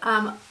I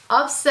am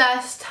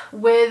obsessed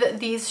with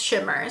these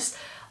shimmers.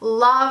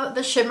 Love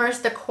the shimmers.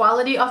 The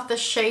quality of the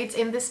shades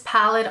in this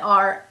palette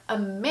are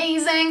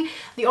amazing.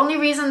 The only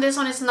reason this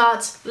one is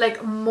not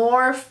like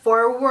more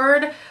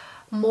forward,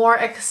 more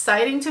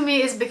exciting to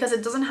me is because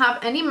it doesn't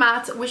have any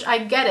matte, which I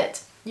get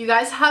it. You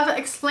guys have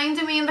explained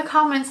to me in the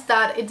comments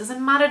that it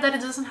doesn't matter that it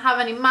doesn't have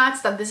any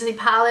mattes, that this is a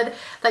palette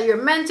that you're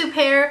meant to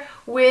pair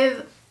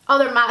with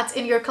other mattes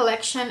in your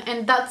collection,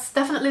 and that's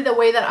definitely the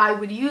way that I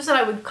would use it.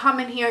 I would come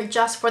in here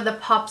just for the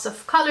pops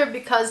of color,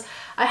 because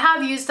I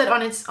have used it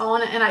on its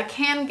own and I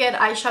can get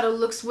eyeshadow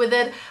looks with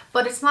it,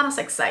 but it's not as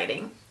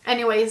exciting.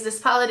 Anyways,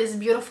 this palette is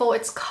beautiful.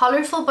 It's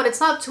colorful, but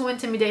it's not too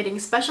intimidating,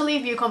 especially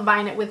if you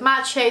combine it with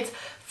matte shades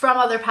from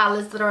other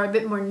palettes that are a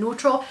bit more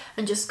neutral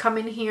and just come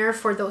in here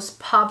for those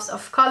pops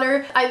of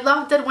color. I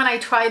loved it when I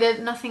tried it.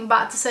 Nothing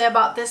bad to say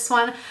about this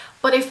one.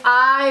 But if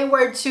I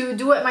were to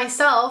do it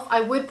myself,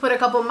 I would put a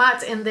couple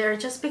mattes in there,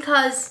 just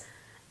because,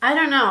 I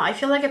don't know, I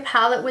feel like a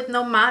palette with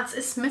no mattes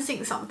is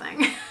missing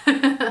something.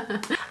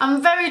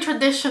 I'm very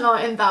traditional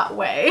in that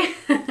way.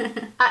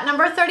 At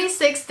number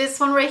 36, this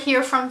one right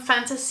here from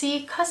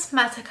Fantasy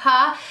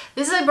Cosmetica.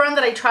 This is a brand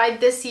that I tried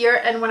this year,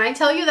 and when I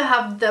tell you they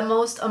have the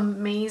most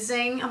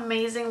amazing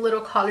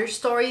little color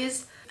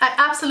stories, I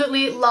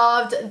absolutely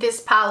loved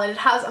this palette. It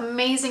has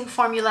amazing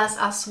formulas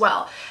as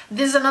well.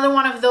 This is another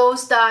one of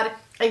those that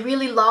I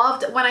really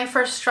loved when I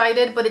first tried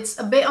it, but it's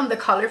a bit on the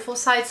colorful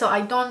side, so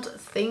I don't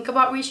think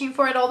about reaching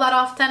for it all that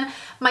often.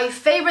 My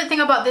favorite thing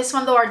about this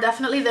one though are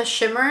definitely the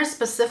shimmers,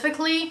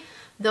 specifically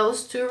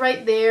those two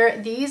right there.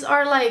 These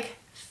are like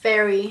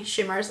fairy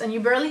shimmers, and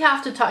you barely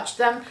have to touch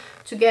them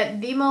to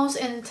get the most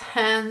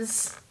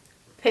intense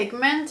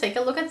pigment. Take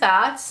a look at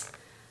that.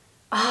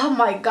 Oh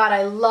my god,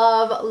 I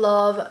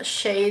love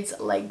shades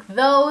like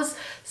those.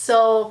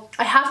 So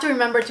I have to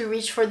remember to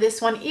reach for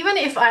this one, even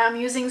if I am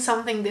using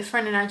something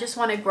different and I just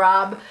want to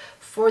grab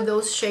for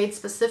those shades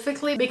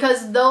specifically,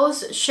 because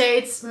those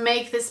shades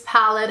make this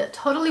palette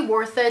totally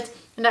worth it.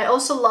 And I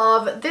also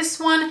love this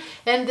one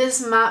and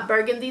this matte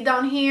burgundy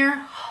down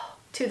here.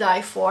 To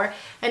die for.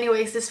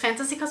 Anyways, this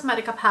Fantasy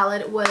Cosmetica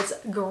palette was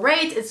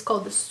great. It's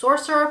called the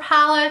Sorcerer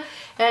palette,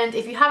 and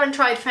if you haven't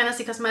tried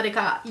Fantasy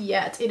Cosmetica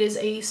yet, it is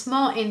a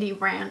small indie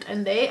brand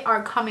and they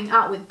are coming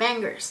out with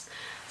bangers,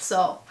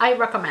 so I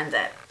recommend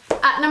it.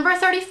 At number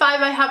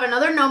 35, I have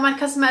another Nomad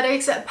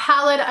Cosmetics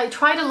palette. I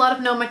tried a lot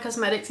of Nomad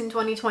Cosmetics in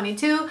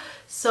 2022,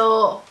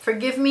 so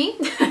forgive me.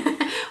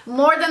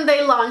 More than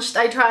they launched,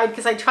 I tried,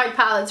 because I tried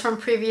palettes from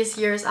previous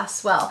years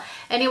as well.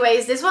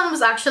 Anyways, this one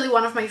was actually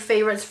one of my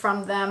favorites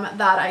from them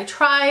that I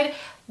tried.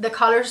 The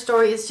color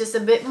story is just a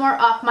bit more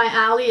up my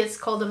alley. It's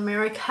called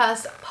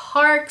America's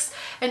Parks,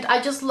 and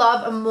I just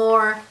love a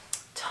more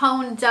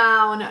toned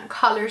down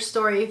color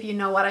story, if you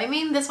know what I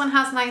mean. This one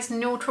has nice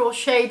neutral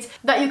shades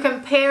that you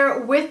can pair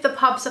with the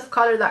pops of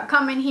color that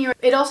come in here.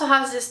 It also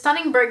has this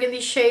stunning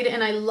burgundy shade,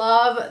 and I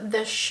love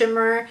the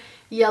shimmer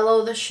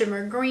yellow, the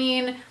shimmer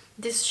green.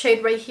 This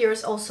shade right here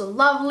is also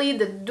lovely,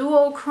 the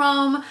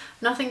duochrome.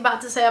 Nothing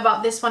bad to say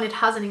about this one. It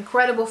has an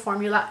incredible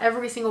formula.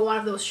 Every single one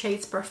of those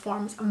shades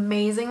performs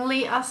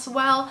amazingly as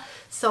well.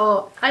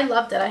 So I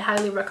loved it. I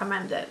highly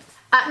recommend it.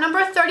 At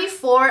number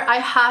 34, I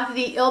have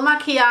the Il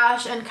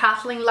Makiage and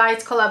Kathleen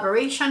Lights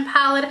collaboration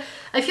palette.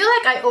 I feel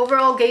like I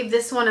overall gave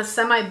this one a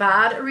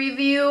semi-bad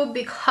review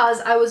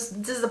because I was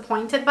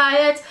disappointed by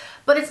it,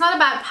 but it's not a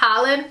bad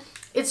palette.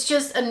 It's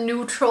just a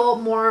neutral,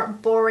 more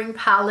boring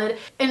palette,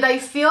 and I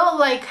feel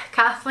like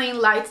Kathleen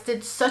Lights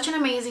did such an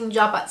amazing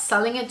job at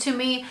selling it to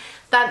me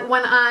that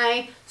when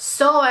I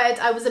saw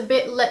it, I was a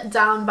bit let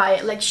down by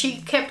it. Like,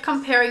 she kept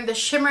comparing the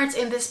shimmers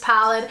in this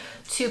palette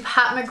to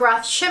Pat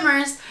McGrath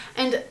shimmers,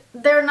 and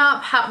they're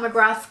not Pat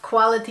McGrath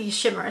quality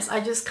shimmers. I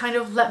just kind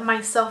of let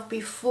myself be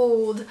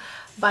fooled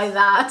by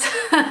that.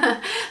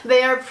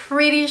 They are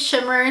pretty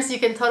shimmers. You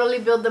can totally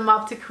build them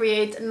up to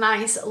create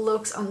nice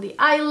looks on the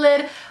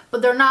eyelid,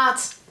 but they're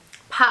not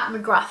Pat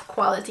McGrath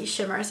quality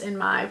shimmers in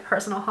my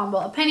personal humble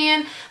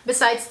opinion.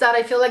 Besides that,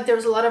 I feel like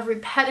there's a lot of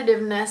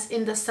repetitiveness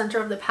in the center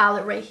of the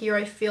palette right here.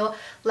 I feel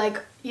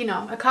like, you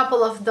know, a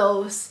couple of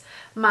those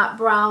matte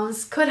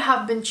browns could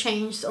have been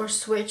changed or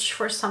switched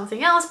for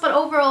something else, but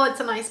overall it's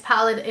a nice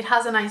palette. It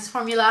has a nice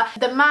formula.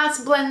 The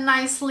mattes blend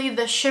nicely,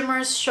 the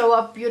shimmers show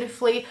up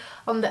beautifully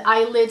on the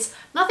eyelids.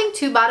 Nothing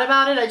too bad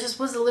about it. I just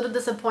was a little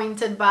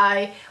disappointed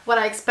by what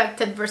I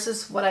expected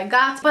versus what I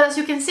got, but as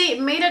you can see, it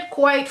made it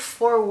quite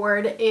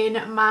forward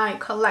in my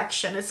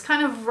collection. It's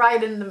kind of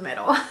right in the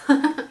middle.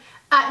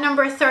 At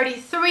number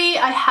 33,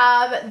 I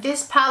have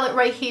this palette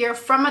right here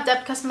from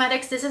Adept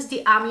Cosmetics. This is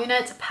the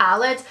Amulet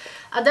palette.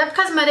 Adept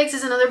Cosmetics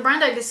is another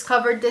brand I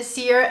discovered this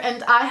year,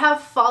 and I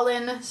have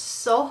fallen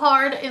so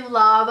hard in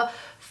love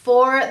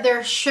for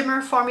their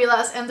shimmer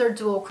formulas and their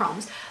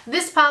duochromes.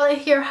 This palette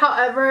here,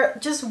 however,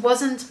 just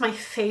wasn't my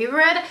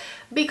favorite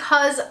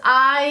because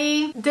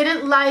I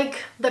didn't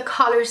like the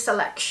color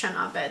selection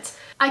of it.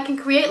 I can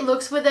create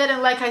looks with it,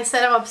 and like I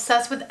said, I'm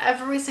obsessed with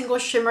every single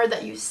shimmer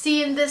that you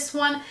see in this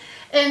one.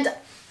 And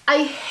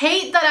I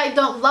hate that I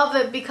don't love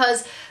it,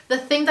 because the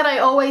thing that I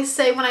always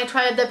say when I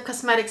try Adept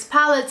Cosmetics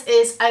palettes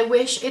is I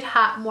wish it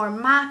had more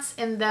mattes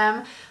in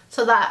them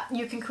so that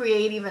you can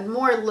create even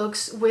more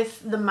looks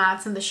with the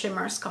mattes and the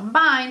shimmers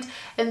combined.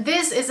 And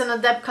this is an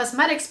Adept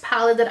Cosmetics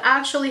palette that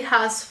actually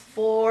has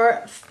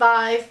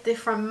 4-5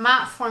 different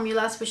matte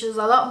formulas, which is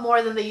a lot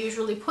more than they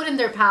usually put in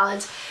their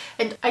palettes,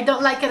 and I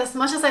don't like it as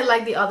much as I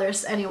like the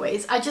others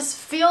anyways. I just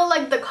feel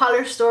like the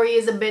color story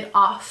is a bit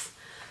off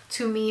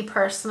to me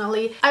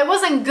personally. I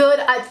wasn't good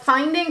at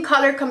finding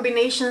color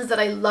combinations that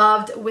I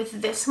loved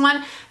with this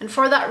one, and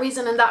for that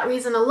reason and that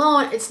reason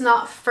alone, it's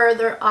not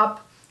further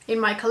up in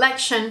my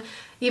collection,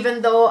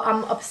 even though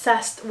I'm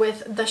obsessed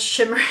with the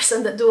shimmers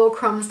and the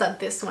duochromes that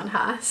this one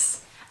has.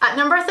 At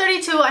number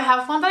 32, I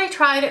have one that I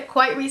tried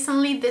quite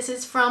recently. This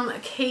is from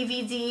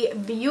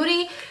KVD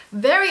Beauty.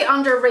 Very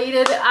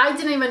underrated. I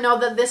didn't even know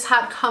that this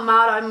had come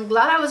out. I'm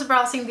glad I was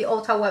browsing the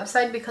Ulta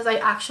website because I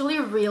actually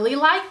really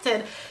liked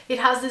it. It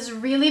has this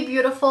really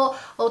beautiful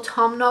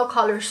autumnal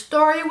color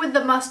story with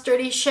the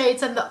mustardy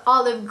shades and the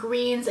olive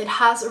greens. It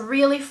has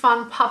really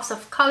fun pops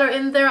of color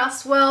in there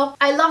as well.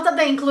 I love that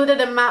they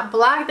included a matte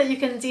black that you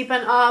can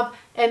deepen up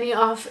any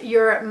of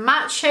your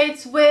matte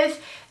shades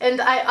with, and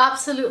I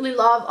absolutely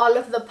love all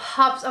of the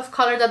pops of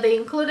color that they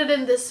included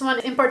in this one,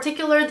 in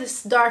particular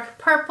this dark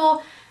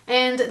purple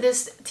and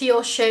this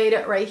teal shade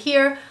right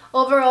here.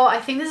 Overall, I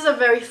think this is a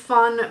very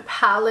fun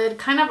palette,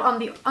 kind of on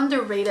the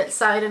underrated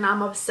side, and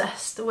I'm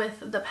obsessed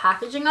with the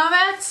packaging of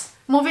it.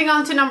 Moving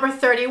on to number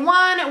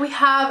 31, we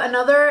have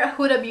another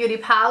Huda Beauty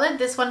palette.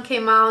 This one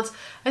came out,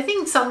 I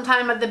think,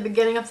 sometime at the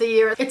beginning of the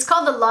year. It's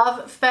called the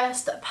Love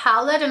Fest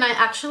palette, and I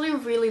actually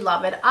really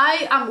love it.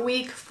 I am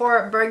weak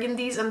for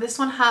burgundies, and this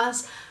one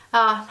has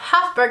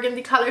half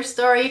burgundy color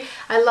story.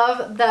 I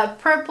love the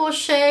purple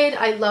shade.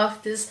 I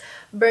love this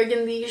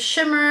burgundy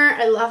shimmer.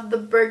 I love the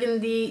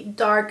burgundy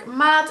dark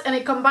matte, and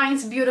it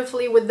combines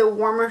beautifully with the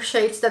warmer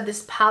shades that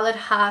this palette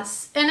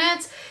has in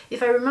it.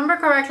 If I remember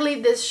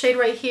correctly, this shade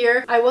right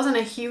here I wasn't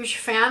a huge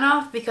fan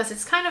of because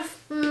it's kind of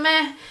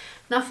meh,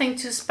 nothing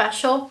too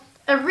special.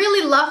 A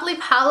really lovely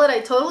palette.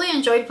 I totally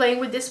enjoyed playing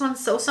with this one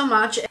so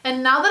much.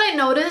 And now that I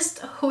noticed,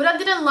 Huda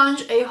didn't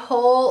launch a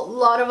whole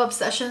lot of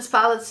Obsessions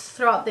palettes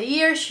throughout the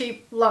year.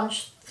 She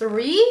launched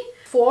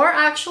 4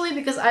 actually,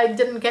 because I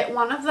didn't get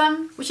one of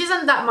them, which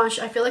isn't that much.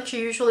 I feel like she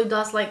usually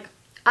does like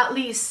at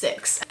least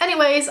 6.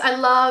 Anyways, I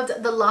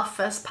loved the Love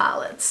Fest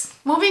palettes.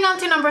 Moving on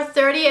to number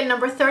 30, and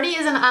number 30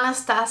 is an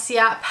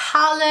Anastasia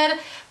palette.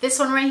 This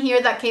one right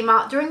here that came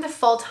out during the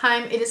fall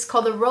time. It is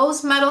called the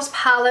Rose Metals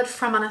palette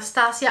from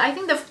Anastasia. I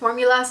think the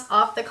formulas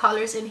of the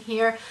colors in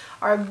here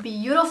are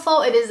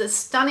beautiful. It is a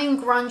stunning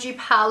grungy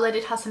palette.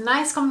 It has a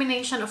nice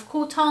combination of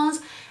cool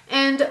tones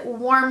and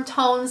warm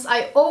tones.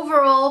 I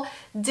overall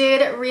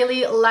did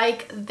really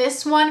like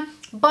this one,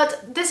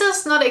 but this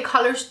is not a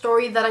color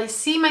story that I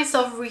see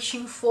myself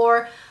reaching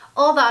for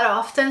all that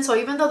often. So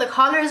even though the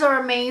colors are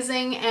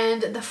amazing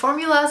and the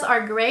formulas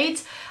are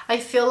great, I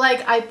feel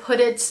like I put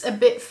it a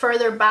bit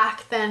further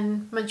back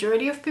than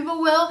majority of people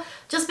will,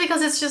 just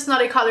because it's just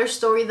not a color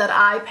story that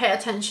I pay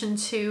attention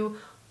to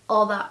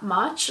all that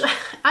much.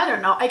 I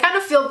don't know, I kind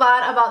of feel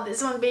bad about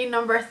this one being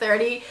number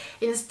 30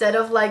 instead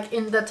of like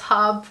in the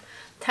top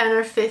 10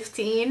 or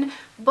 15,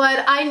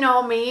 but I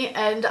know me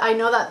and I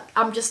know that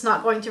I'm just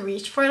not going to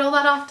reach for it all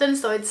that often,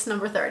 so it's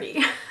number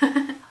 30.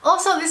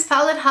 Also, this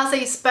palette has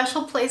a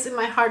special place in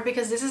my heart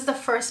because this is the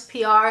first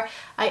PR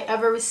I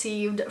ever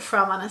received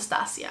from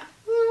Anastasia.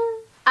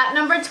 At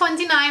number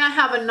 29, I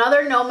have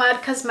another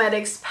Nomad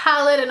Cosmetics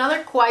palette,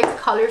 another quite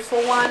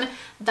colorful one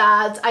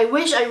that I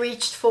wish I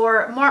reached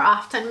for more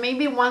often.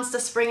 Maybe once the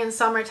spring and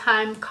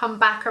summertime come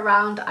back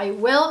around, I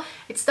will.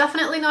 It's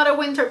definitely not a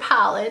winter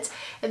palette,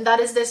 and that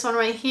is this one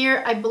right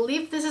here. I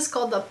believe this is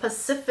called the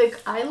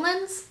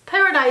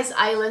Paradise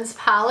Islands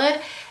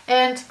palette,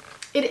 and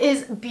it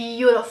is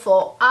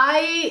beautiful.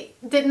 I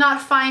did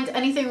not find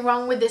anything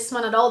wrong with this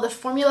one at all. The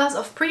formulas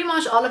of pretty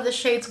much all of the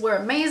shades were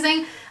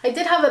amazing. I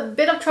did have a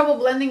bit of trouble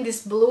blending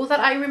this blue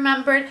that I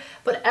remembered,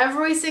 but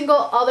every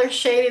single other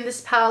shade in this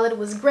palette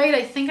was great.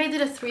 I think I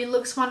did a 3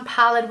 looks 1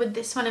 palette with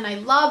this one, and I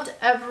loved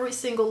every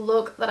single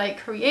look that I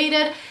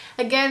created.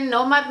 Again,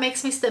 Nomad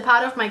makes me step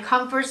out of my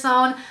comfort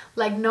zone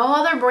like no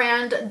other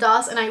brand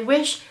does, and I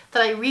wish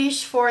that I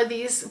reached for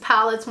these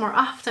palettes more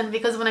often,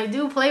 because when I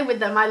do play with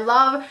them, I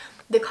love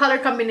the color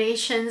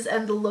combinations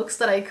and the looks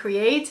that I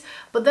create,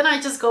 but then I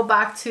just go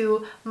back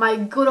to my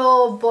good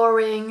old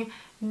boring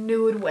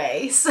nude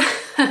ways.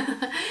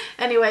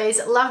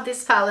 Anyways, love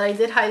this palette. I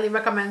did highly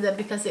recommend it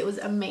because it was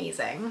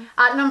amazing.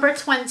 At number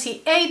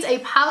 28, a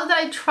palette that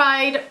I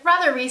tried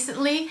rather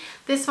recently.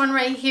 This one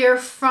right here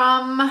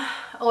from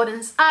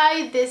Odin's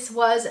Eye. This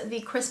was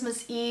the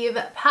Christmas Eve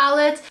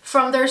palette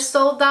from their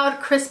sold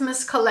out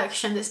Christmas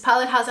collection. This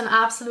palette has an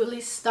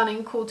absolutely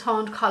stunning cool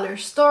toned color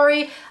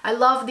story. I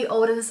love the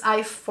Odin's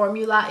Eye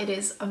formula. It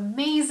is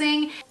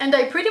amazing, and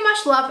I pretty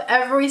much love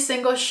every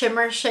single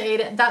shimmer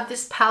shade that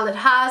this palette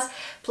has.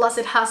 Plus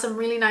it has some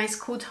really nice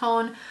cool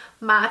tone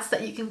mattes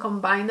that you can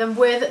combine them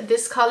with.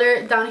 This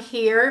color down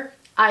here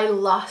I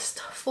lust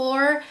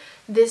for.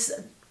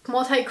 This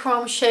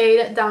multi-chrome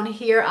shade down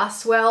here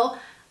as well.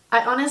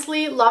 I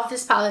honestly love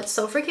this palette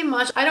so freaking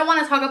much. I don't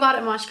want to talk about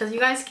it much because you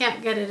guys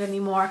can't get it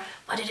anymore,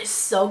 but it is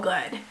so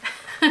good.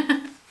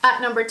 At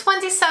number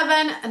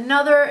 27,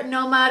 another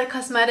Nomad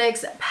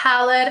Cosmetics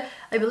palette.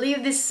 I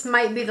believe this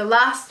might be the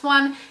last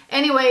one.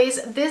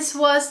 Anyways, this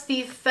was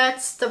the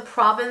Fêtes de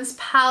Provence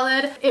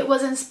palette. It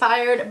was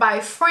inspired by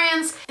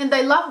France, and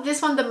I love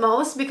this one the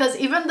most because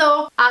even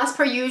though, as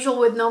per usual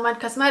with Nomad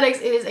Cosmetics,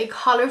 it is a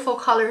colorful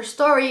color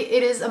story,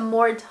 it is a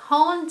more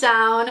toned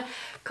down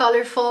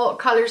colorful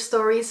color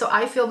story, so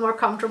I feel more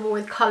comfortable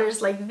with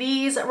colors like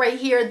these right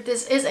here.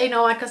 This is a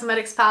Nomad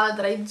Cosmetics palette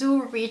that I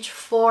do reach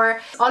for.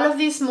 All of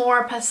these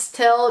more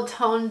pastel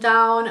toned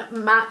down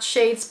matte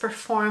shades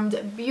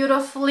performed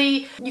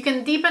beautifully. You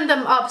can deepen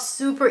them up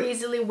super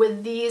easily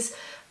with these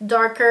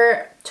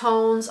darker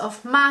tones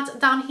of matte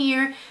down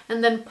here,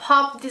 and then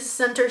pop these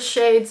center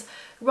shades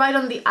right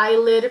on the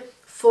eyelid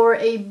for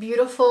a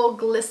beautiful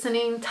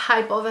glistening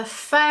type of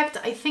effect.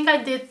 I think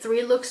I did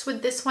 3 looks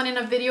with this one in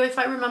a video if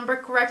I remember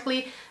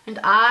correctly, and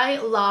I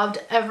loved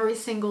every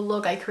single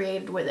look I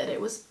created with it.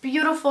 It was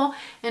beautiful,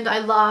 and I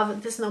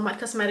love this Nomad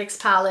Cosmetics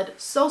palette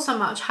so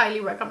much. Highly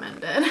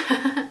recommended.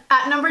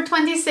 At number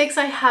 26,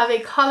 I have a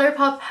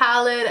ColourPop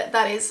palette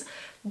that is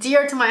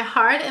dear to my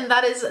heart, and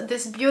that is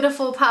this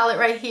beautiful palette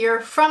right here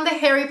from the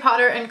Harry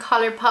Potter and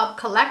ColourPop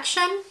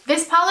collection.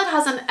 This palette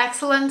has an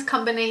excellent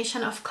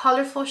combination of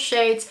colorful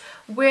shades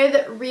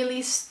with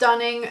really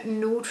stunning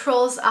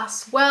neutrals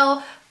as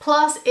well.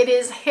 Plus it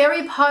is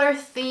Harry Potter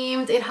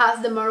themed. It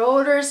has the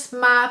Marauders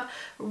map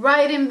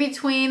right in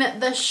between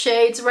the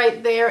shades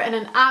right there, and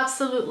an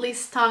absolutely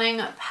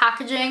stunning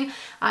packaging.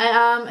 I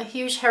am a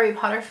huge Harry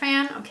Potter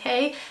fan,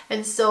 okay?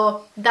 And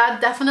so that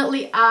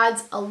definitely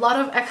adds a lot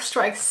of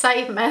extra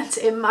excitement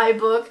in my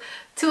book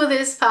to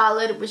this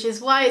palette, which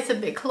is why it's a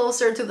bit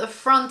closer to the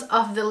front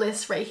of the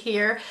list right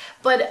here.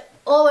 But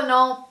all in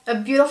all, a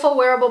beautiful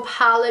wearable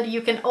palette.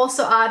 You can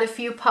also add a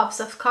few pops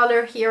of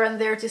color here and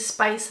there to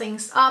spice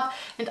things up,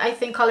 and I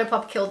think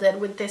ColourPop killed it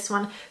with this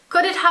one.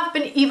 Could it have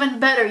been even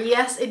better?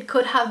 Yes, it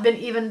could have been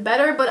even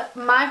better, but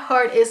my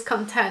heart is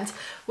content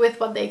with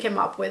what they came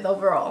up with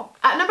overall.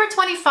 At number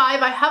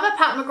 25, I have a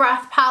Pat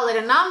McGrath palette,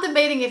 and now I'm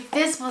debating if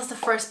this was the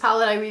first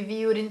palette I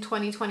reviewed in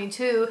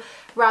 2022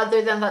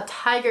 rather than that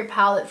Tiger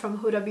palette from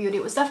Huda Beauty.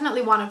 It was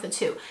definitely one of the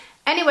two.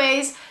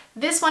 Anyways,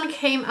 this one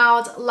came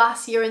out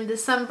last year in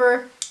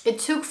December. It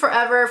took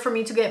forever for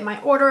me to get my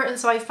order, and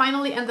so I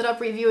finally ended up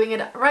reviewing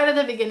it right at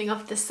the beginning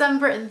of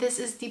December, and this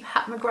is the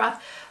Pat McGrath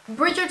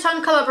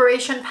Bridgerton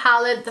collaboration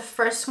palette, the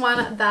first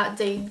one that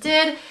they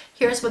did.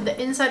 Here's what the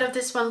inside of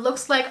this one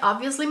looks like.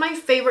 Obviously my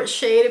favorite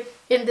shade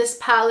in this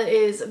palette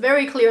is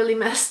very clearly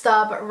messed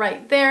up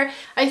right there.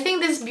 I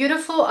think this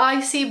beautiful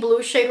icy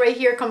blue shade right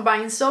here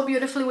combines so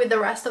beautifully with the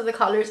rest of the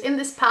colors in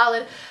this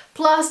palette.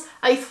 Plus,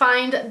 I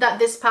find that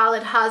this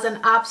palette has an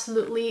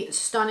absolutely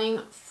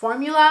stunning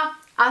formula,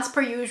 as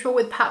per usual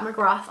with Pat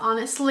McGrath,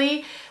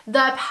 honestly.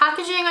 The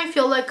packaging I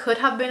feel like could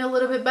have been a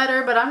little bit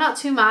better, but I'm not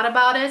too mad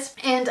about it.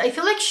 And I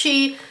feel like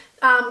she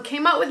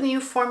came out with new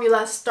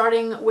formulas,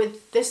 starting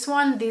with this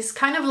one, these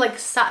kind of like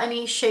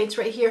satiny shades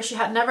right here she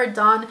had never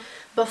done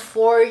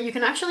before. You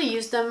can actually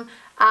use them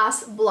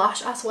as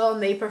blush as well,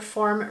 and they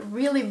perform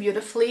really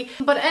beautifully.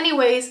 But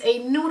anyways, a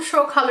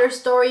neutral color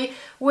story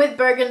with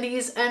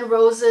burgundies and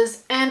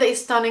roses and a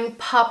stunning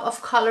pop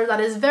of color that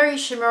is very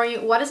shimmery.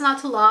 What is not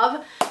to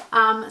love?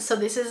 So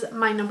this is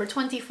my number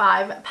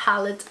 25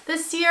 palette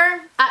this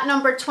year. At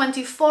number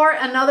 24,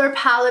 another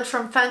palette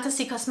from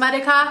Fantasy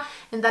Cosmetica,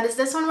 and that is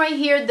this one right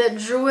here, the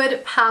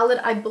Druid palette.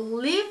 I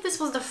believe this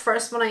was the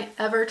first one I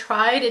ever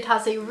tried. It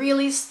has a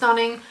really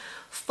stunning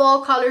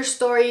fall color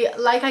story.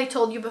 Like I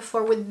told you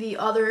before with the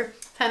other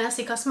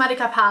Fantasy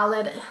Cosmetica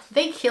palette,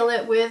 they kill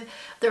it with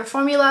their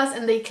formulas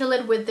and they kill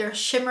it with their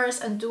shimmers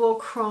and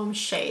duochrome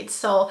shades.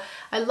 So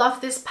I love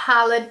this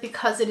palette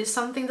because it is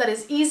something that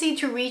is easy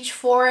to reach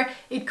for.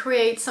 It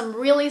creates some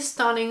really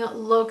stunning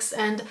looks,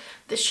 and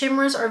the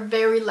shimmers are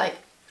very like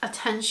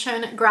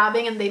attention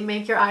grabbing and they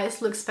make your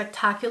eyes look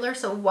spectacular.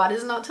 So what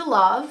is not to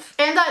love?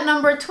 And at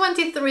number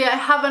 23, I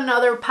have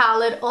another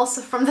palette also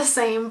from the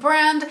same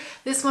brand.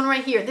 This one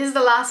right here. This is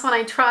the last one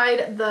I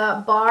tried,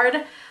 the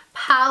Bard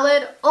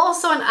palette.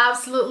 Also an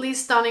absolutely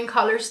stunning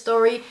color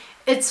story.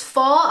 It's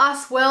fall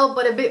as well,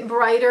 but a bit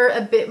brighter, a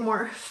bit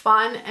more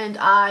fun, and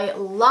I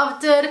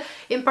loved it.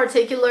 In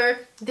particular,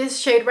 this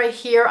shade right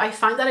here, I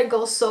find that it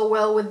goes so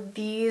well with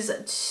these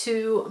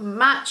two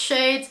matte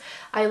shades.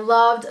 I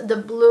loved the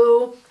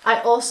blue. I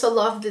also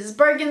love this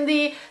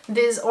burgundy,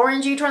 this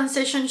orangey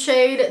transition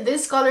shade,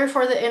 this color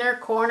for the inner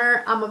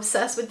corner. I'm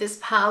obsessed with this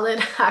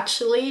palette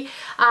actually.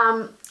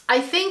 I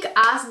think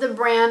as the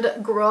brand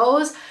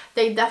grows,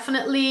 they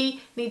definitely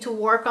need to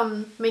work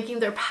on making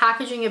their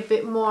packaging a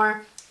bit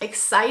more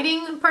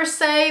exciting per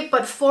se,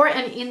 but for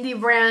an indie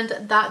brand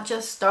that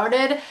just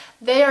started,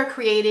 they are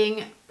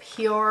creating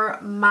pure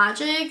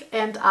magic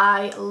and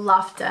I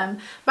love them.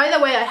 By the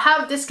way, I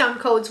have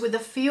discount codes with a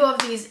few of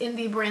these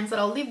indie brands that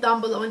I'll leave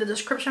down below in the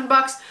description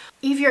box.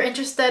 If you're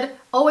interested,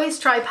 always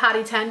try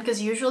Patty10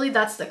 because usually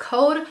that's the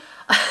code.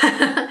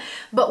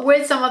 But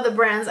with some of the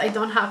brands, I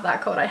don't have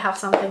that code. I have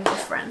something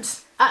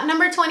different. At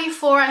number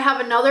 24, I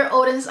have another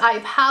Odin's Eye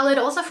palette,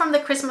 also from the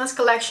Christmas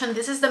collection.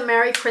 This is the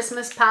Merry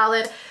Christmas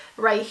palette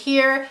right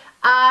here.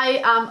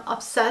 I am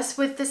obsessed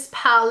with this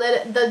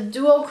palette. The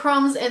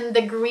duochromes and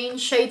the green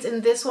shades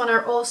in this one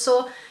are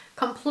also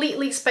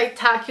completely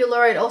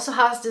spectacular. It also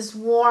has this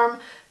warm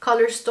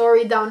color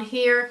story down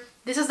here.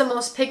 This is the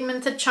most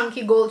pigmented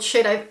chunky gold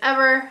shade I've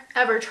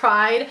ever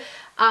tried.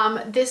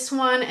 This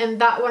one and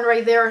that one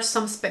right there are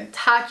some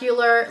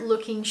spectacular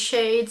looking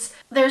shades.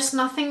 There's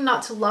nothing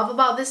not to love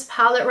about this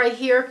palette right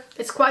here.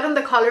 It's quite on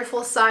the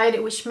colorful side,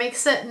 which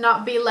makes it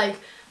not be like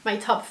my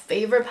top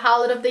favorite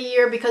palette of the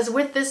year, because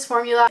with this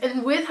formula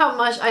and with how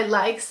much I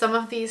like some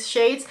of these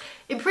shades,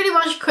 it pretty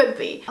much could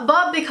be.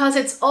 But because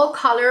it's all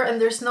color and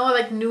there's no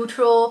like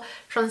neutral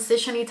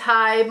transition-y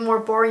type, more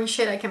boring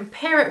shade I can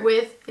pair it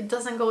with, it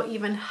doesn't go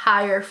even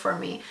higher for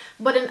me.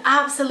 But an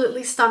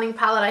absolutely stunning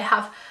palette. I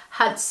have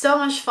had so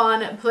much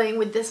fun playing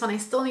with this one. I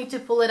still need to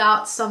pull it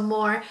out some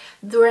more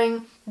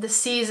during the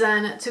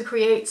season to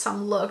create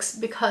some looks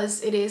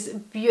because it is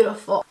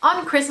beautiful.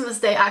 On Christmas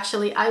Day,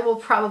 actually, I will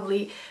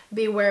probably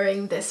be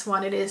wearing this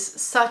one. It is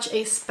such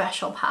a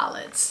special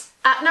palette.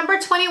 At number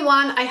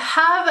 21, I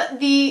have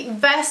the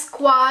best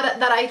quad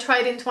that I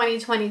tried in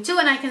 2022,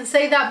 and I can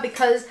say that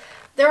because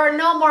There are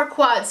no more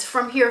quads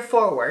from here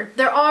forward.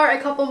 There are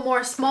a couple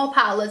more small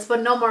palettes,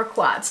 but no more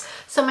quads.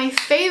 So my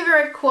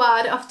favorite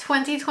quad of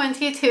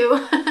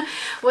 2022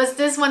 was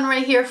this one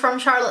right here from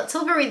Charlotte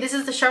Tilbury. This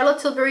is the Charlotte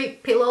Tilbury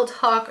Pillow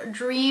Talk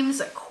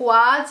Dreams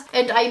quad.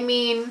 And I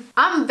mean,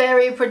 I'm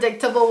very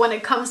predictable when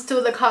it comes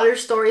to the color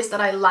stories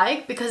that I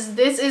like, because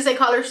this is a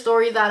color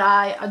story that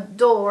I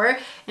adore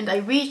and I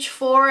reach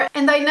for,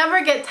 and I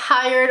never get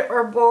tired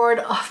or bored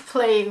of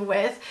playing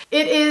with.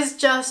 It is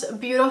just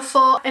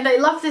beautiful, and I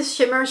love this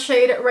shimmer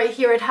shade right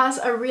here. It has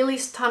a really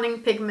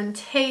stunning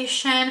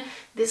pigmentation.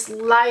 This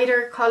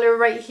lighter color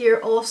right here,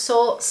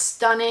 also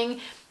stunning.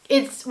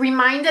 It's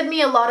reminded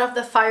me a lot of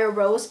the Fire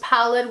Rose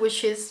palette,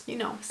 which is, you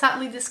know,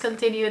 sadly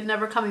discontinued,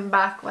 never coming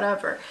back,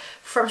 whatever,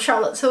 from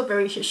Charlotte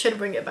Tilbury. She should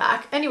bring it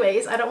back.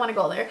 Anyways, I don't want to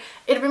go there.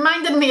 It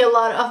reminded me a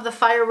lot of the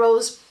Fire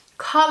Rose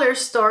color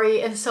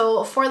story, and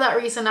so for that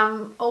reason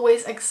I'm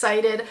always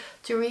excited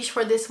to reach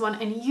for this one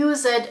and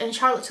use it. And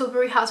Charlotte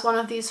Tilbury has one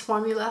of these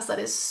formulas that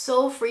is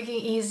so freaking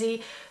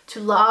easy to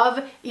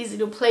love, easy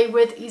to play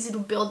with, easy to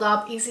build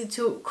up, easy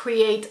to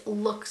create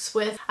looks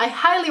with. I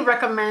highly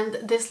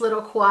recommend this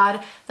little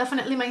quad.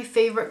 Definitely my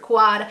favorite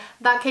quad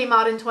that came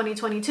out in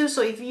 2022.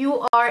 So if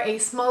you are a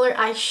smaller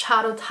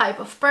eyeshadow type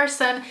of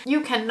person, you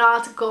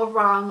cannot go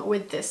wrong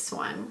with this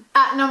one.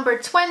 At number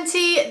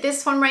 20,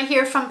 this one right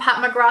here from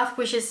Pat McGrath,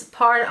 which is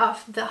part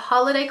of the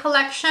holiday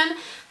collection.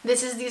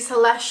 This is the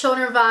Celestial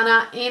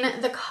Nirvana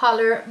in the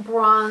color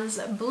Bronze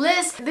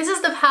Bliss. This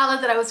is the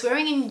palette that I was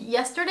wearing in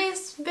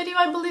yesterday's video,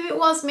 I believe it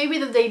was, maybe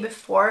the day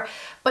before.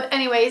 But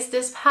anyways,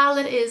 this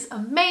palette is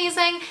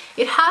amazing.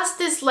 It has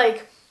this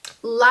like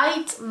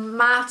light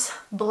matte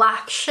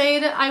black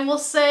shade, I will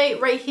say,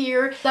 right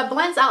here, that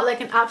blends out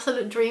like an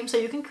absolute dream. So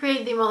you can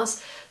create the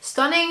most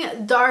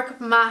stunning dark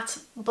matte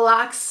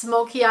black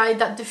smoky eye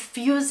that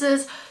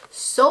diffuses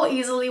so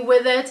easily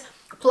with it.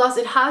 Plus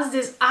it has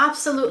this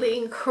absolutely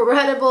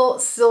incredible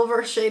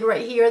silver shade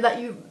right here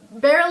that you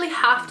barely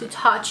have to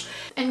touch,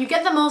 and you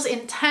get the most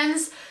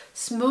intense,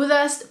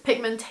 smoothest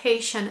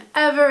pigmentation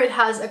ever. It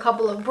has a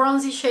couple of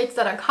bronzy shades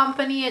that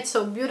accompany it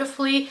so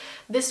beautifully.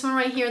 This one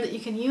right here that you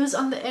can use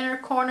on the inner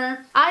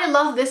corner. I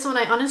love this one.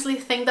 I honestly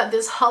think that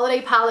this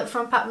holiday palette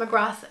from Pat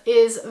McGrath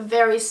is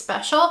very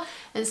special,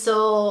 and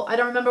so I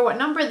don't remember what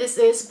number this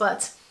is,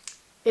 but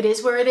it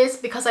is where it is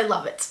because I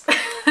love it.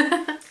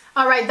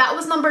 Alright, that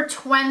was number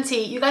 20.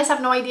 You guys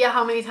have no idea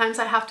how many times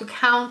I have to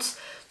count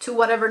to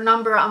whatever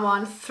number I'm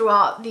on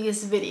throughout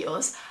these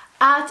videos.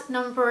 At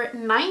number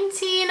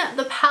 19,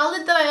 the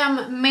palette that I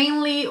am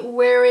mainly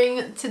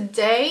wearing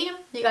today,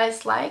 you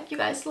guys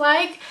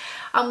like,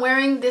 I'm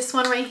wearing this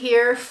one right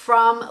here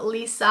from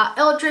Lisa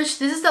Eldridge.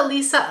 This is the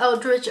Lisa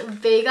Eldridge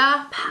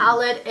Vega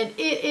palette, and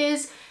it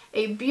is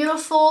a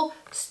beautiful,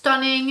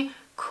 stunning,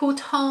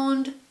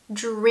 cool-toned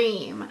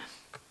dream.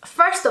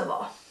 First of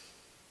all,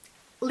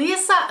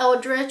 Lisa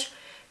Eldridge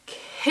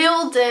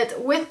killed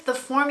it with the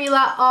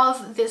formula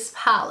of this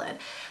palette.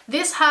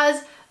 This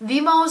has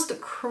the most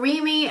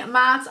creamy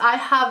mattes I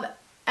have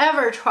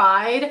ever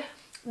tried.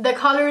 The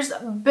colors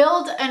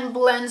build and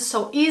blend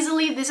so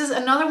easily. This is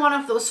another one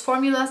of those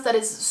formulas that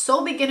is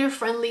so beginner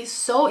friendly,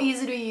 so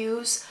easy to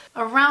use.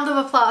 A round of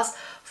applause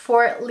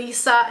for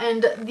Lisa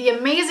and the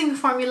amazing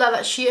formula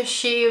that she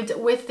achieved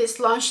with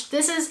this launch.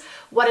 This is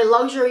what a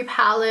luxury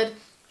palette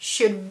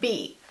should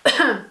be.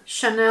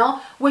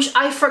 Chanel, which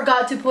I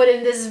forgot to put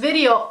in this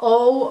video.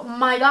 Oh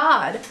my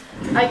god,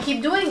 I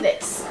keep doing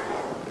this.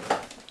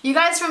 You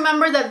guys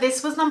remember that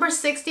this was number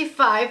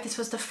 65. This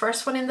was the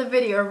first one in the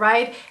video,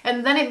 right?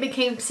 And then it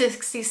became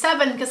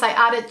 67 because I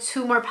added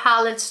 2 more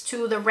palettes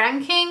to the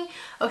ranking.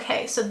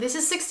 Okay, so this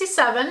is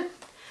 67,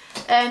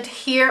 and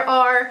here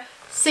are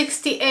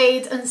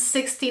 68 and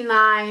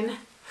 69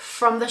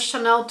 from the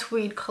Chanel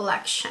Tweed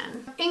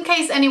collection. In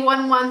case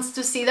anyone wants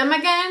to see them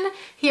again,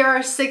 here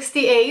are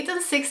 68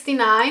 and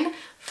 69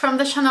 from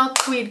the Chanel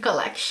Tweed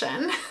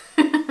collection.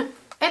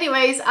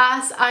 Anyways,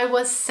 as I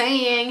was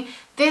saying,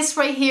 this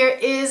right here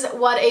is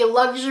what a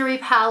luxury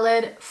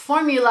palette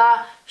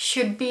formula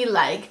should be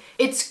like.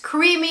 It's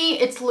creamy,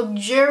 it's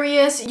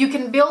luxurious. You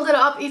can build it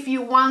up if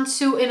you want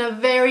to in a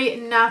very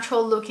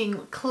natural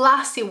looking,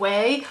 classy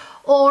way,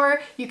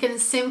 or you can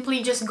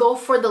simply just go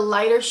for the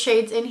lighter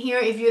shades in here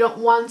if you don't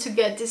want to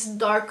get this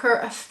darker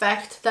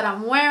effect that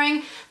I'm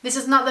wearing. This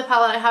is not the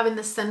palette I have in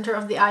the center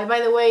of the eye,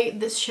 by the way.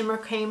 This shimmer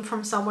came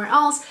from somewhere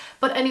else.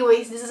 But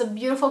anyways, this is a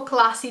beautiful,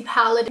 classy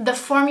palette. The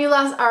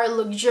formulas are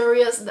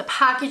luxurious. The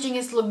packaging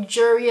is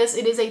luxurious.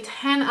 It is a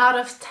 10 out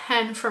of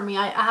 10 for me.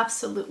 I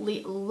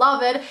absolutely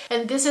love it.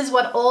 And this is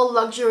what all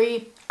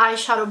luxury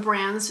eyeshadow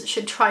brands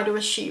should try to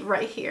achieve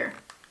right here.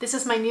 This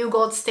is my new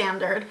gold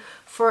standard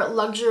for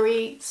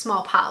luxury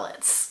small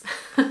palettes.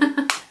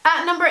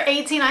 At number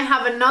 18, I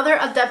have another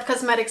Adept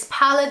Cosmetics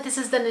palette. This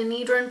is the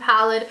Nanidran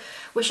palette,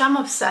 which I'm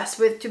obsessed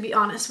with, to be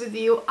honest with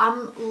you.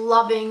 I'm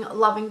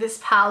loving this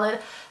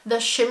palette.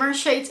 The shimmer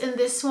shades in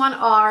this one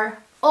are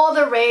all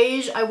the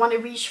rage. I want to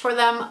reach for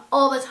them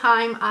all the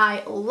time.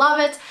 I love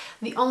it.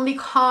 The only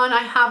con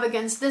I have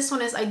against this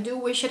one is I do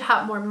wish it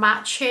had more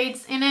matte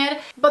shades in it,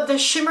 but the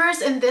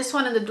shimmers in this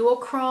one and the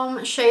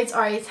duochrome shades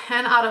are a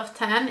 10 out of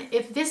 10.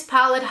 If this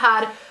palette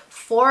had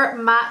 4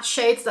 matte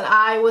shades that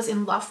I was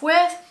in love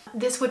with,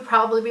 this would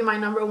probably be my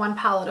 #1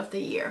 palette of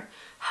the year.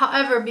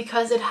 However,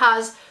 because it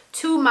has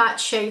 2 matte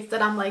shades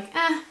that I'm like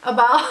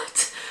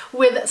about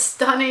with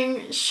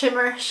stunning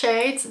shimmer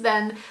shades,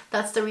 then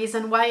that's the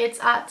reason why it's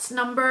at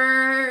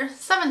number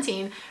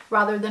 17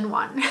 rather than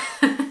 1.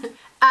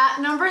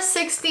 At number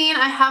 16,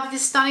 I have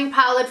this stunning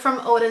palette from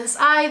Odin's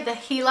Eye, the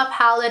Gila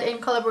palette in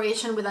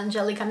collaboration with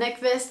Angelica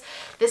Nyqvist.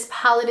 This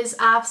palette is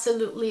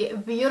absolutely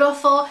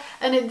beautiful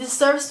and it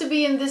deserves to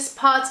be in this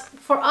pot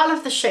for all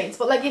of the shades.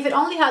 But like if it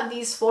only had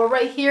these 4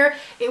 right here,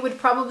 it would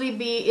probably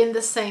be in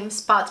the same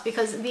spot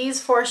because these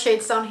 4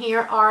 shades down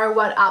here are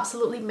what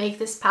absolutely make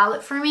this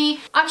palette for me.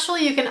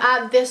 Actually, you can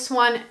add this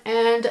one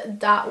and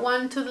that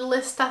one to the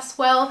list as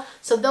well.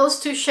 So those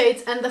 2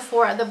 shades and the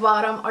 4 at the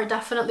bottom are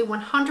definitely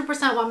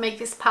 100% what make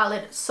this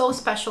palette so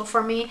special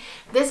for me.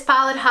 This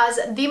palette has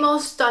the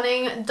most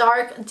stunning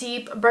dark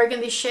deep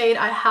burgundy shade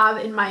I have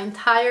in my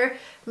entire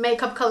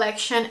makeup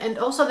collection, and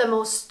also the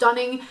most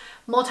stunning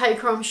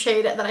multi-chrome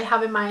shade that I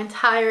have in my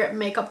entire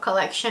makeup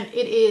collection.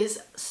 It is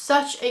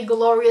such a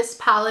glorious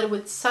palette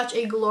with such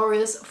a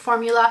glorious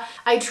formula.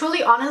 I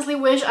truly honestly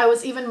wish I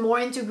was even more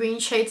into green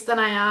shades than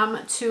I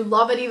am to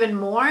love it even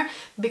more,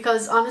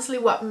 because honestly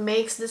what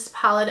makes this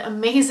palette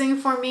amazing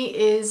for me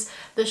is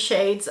the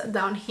shades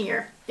down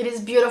here. It is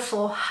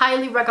beautiful,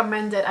 highly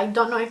recommended. I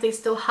don't know if they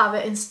still have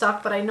it in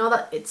stock, but I know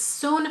that it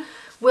soon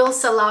will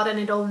sell out and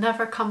it'll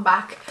never come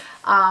back.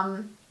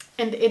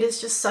 And it is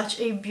just such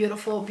a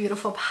beautiful,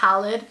 beautiful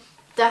palette.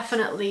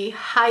 Definitely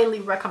highly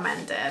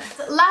recommended.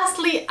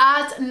 Lastly,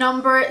 at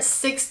number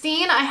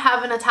 16, I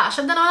have a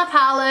Natasha Denona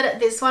palette.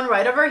 This one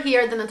right over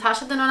here, the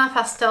Natasha Denona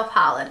Pastel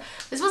palette.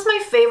 This was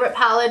my favorite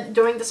palette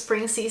during the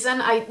spring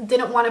season. I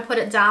didn't want to put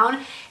it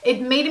down.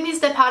 It made me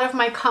step out of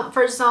my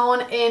comfort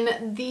zone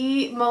in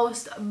the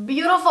most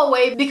beautiful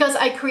way because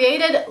I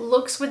created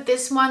looks with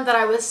this one that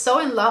I was so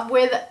in love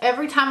with.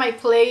 Every time I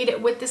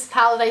played with this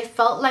palette, I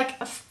felt like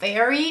a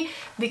fairy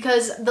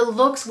because the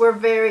looks were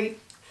very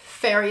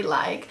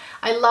fairy-like.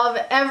 I love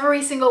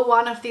every single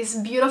one of these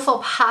beautiful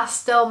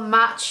pastel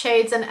matte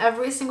shades and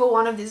every single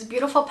one of these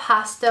beautiful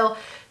pastel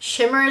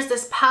shimmers.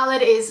 This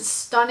palette is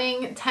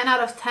stunning, 10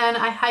 out of 10.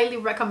 I highly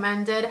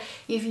recommend it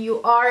if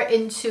you are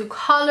into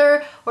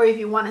color, or if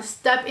you want to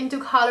step into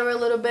color a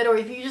little bit, or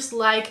if you just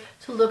like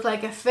to look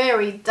like a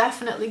fairy.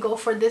 Definitely go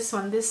for this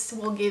one. This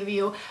will give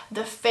you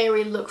the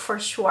fairy look for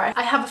sure.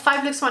 I have a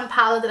 5 Looks 1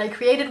 palette that I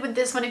created with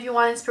this one if you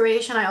want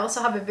inspiration. I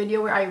also have a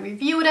video where I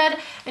reviewed it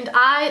and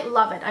I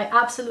love it. I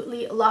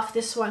absolutely love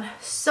this one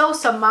so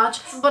much,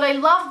 but I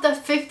love the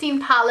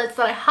 15 palettes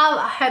that I have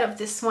ahead of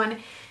this one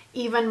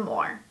even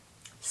more.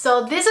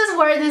 So this is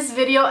where this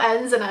video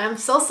ends, and I am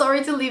so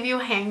sorry to leave you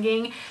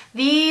hanging.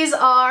 These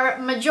are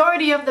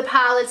majority of the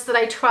palettes that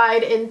I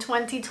tried in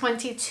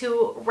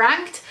 2022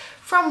 ranked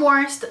from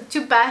worst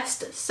to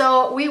best.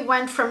 So we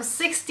went from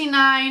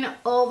 69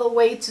 all the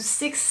way to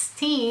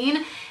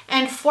 16,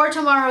 and for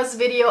tomorrow's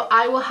video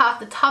I will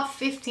have the top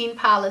 15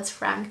 palettes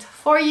ranked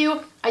for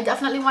you. I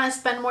definitely want to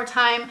spend more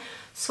time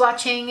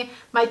swatching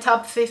my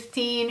top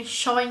 15,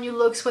 showing you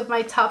looks with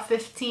my top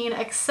 15,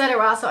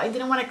 etc. So I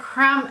didn't want to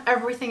cram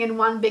everything in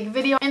one big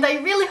video, and I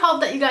really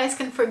hope that you guys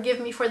can forgive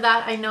me for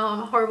that. I know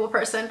I'm a horrible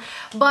person,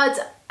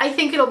 but I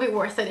think it'll be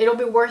worth it. It'll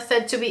be worth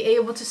it to be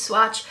able to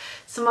swatch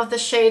some of the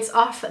shades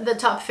off the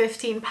top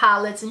 15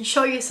 palettes and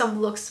show you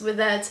some looks with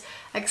it,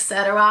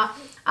 etc.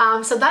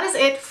 So that is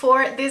it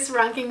for this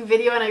ranking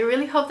video, and I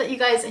really hope that you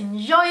guys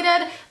enjoyed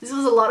it. This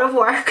was a lot of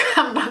work,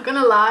 I'm not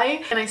gonna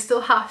lie, and I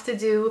still have to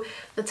do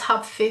the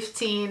top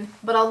 15,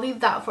 but I'll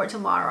leave that for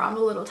tomorrow. I'm a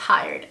little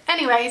tired.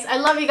 Anyways, I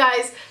love you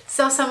guys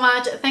so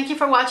much. Thank you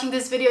for watching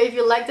this video. If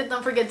you liked it,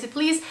 don't forget to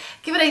please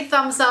give it a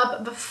thumbs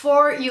up.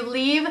 Before you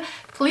leave,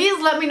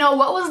 please let me know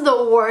what was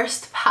the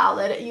worst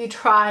palette you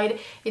tried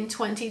in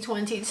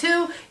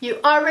 2022. You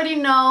already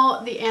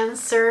know the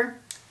answer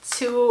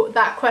to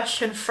that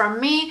question from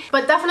me,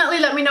 but definitely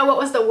let me know what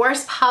was the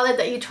worst palette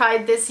that you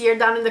tried this year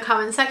down in the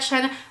comment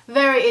section.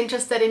 Very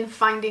interested in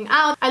finding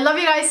out. I love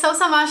you guys so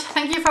much.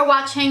 Thank you for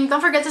watching.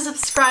 Don't forget to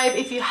subscribe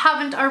if you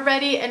haven't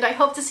already, and I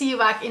hope to see you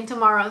back in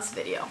tomorrow's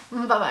video.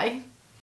 Bye bye.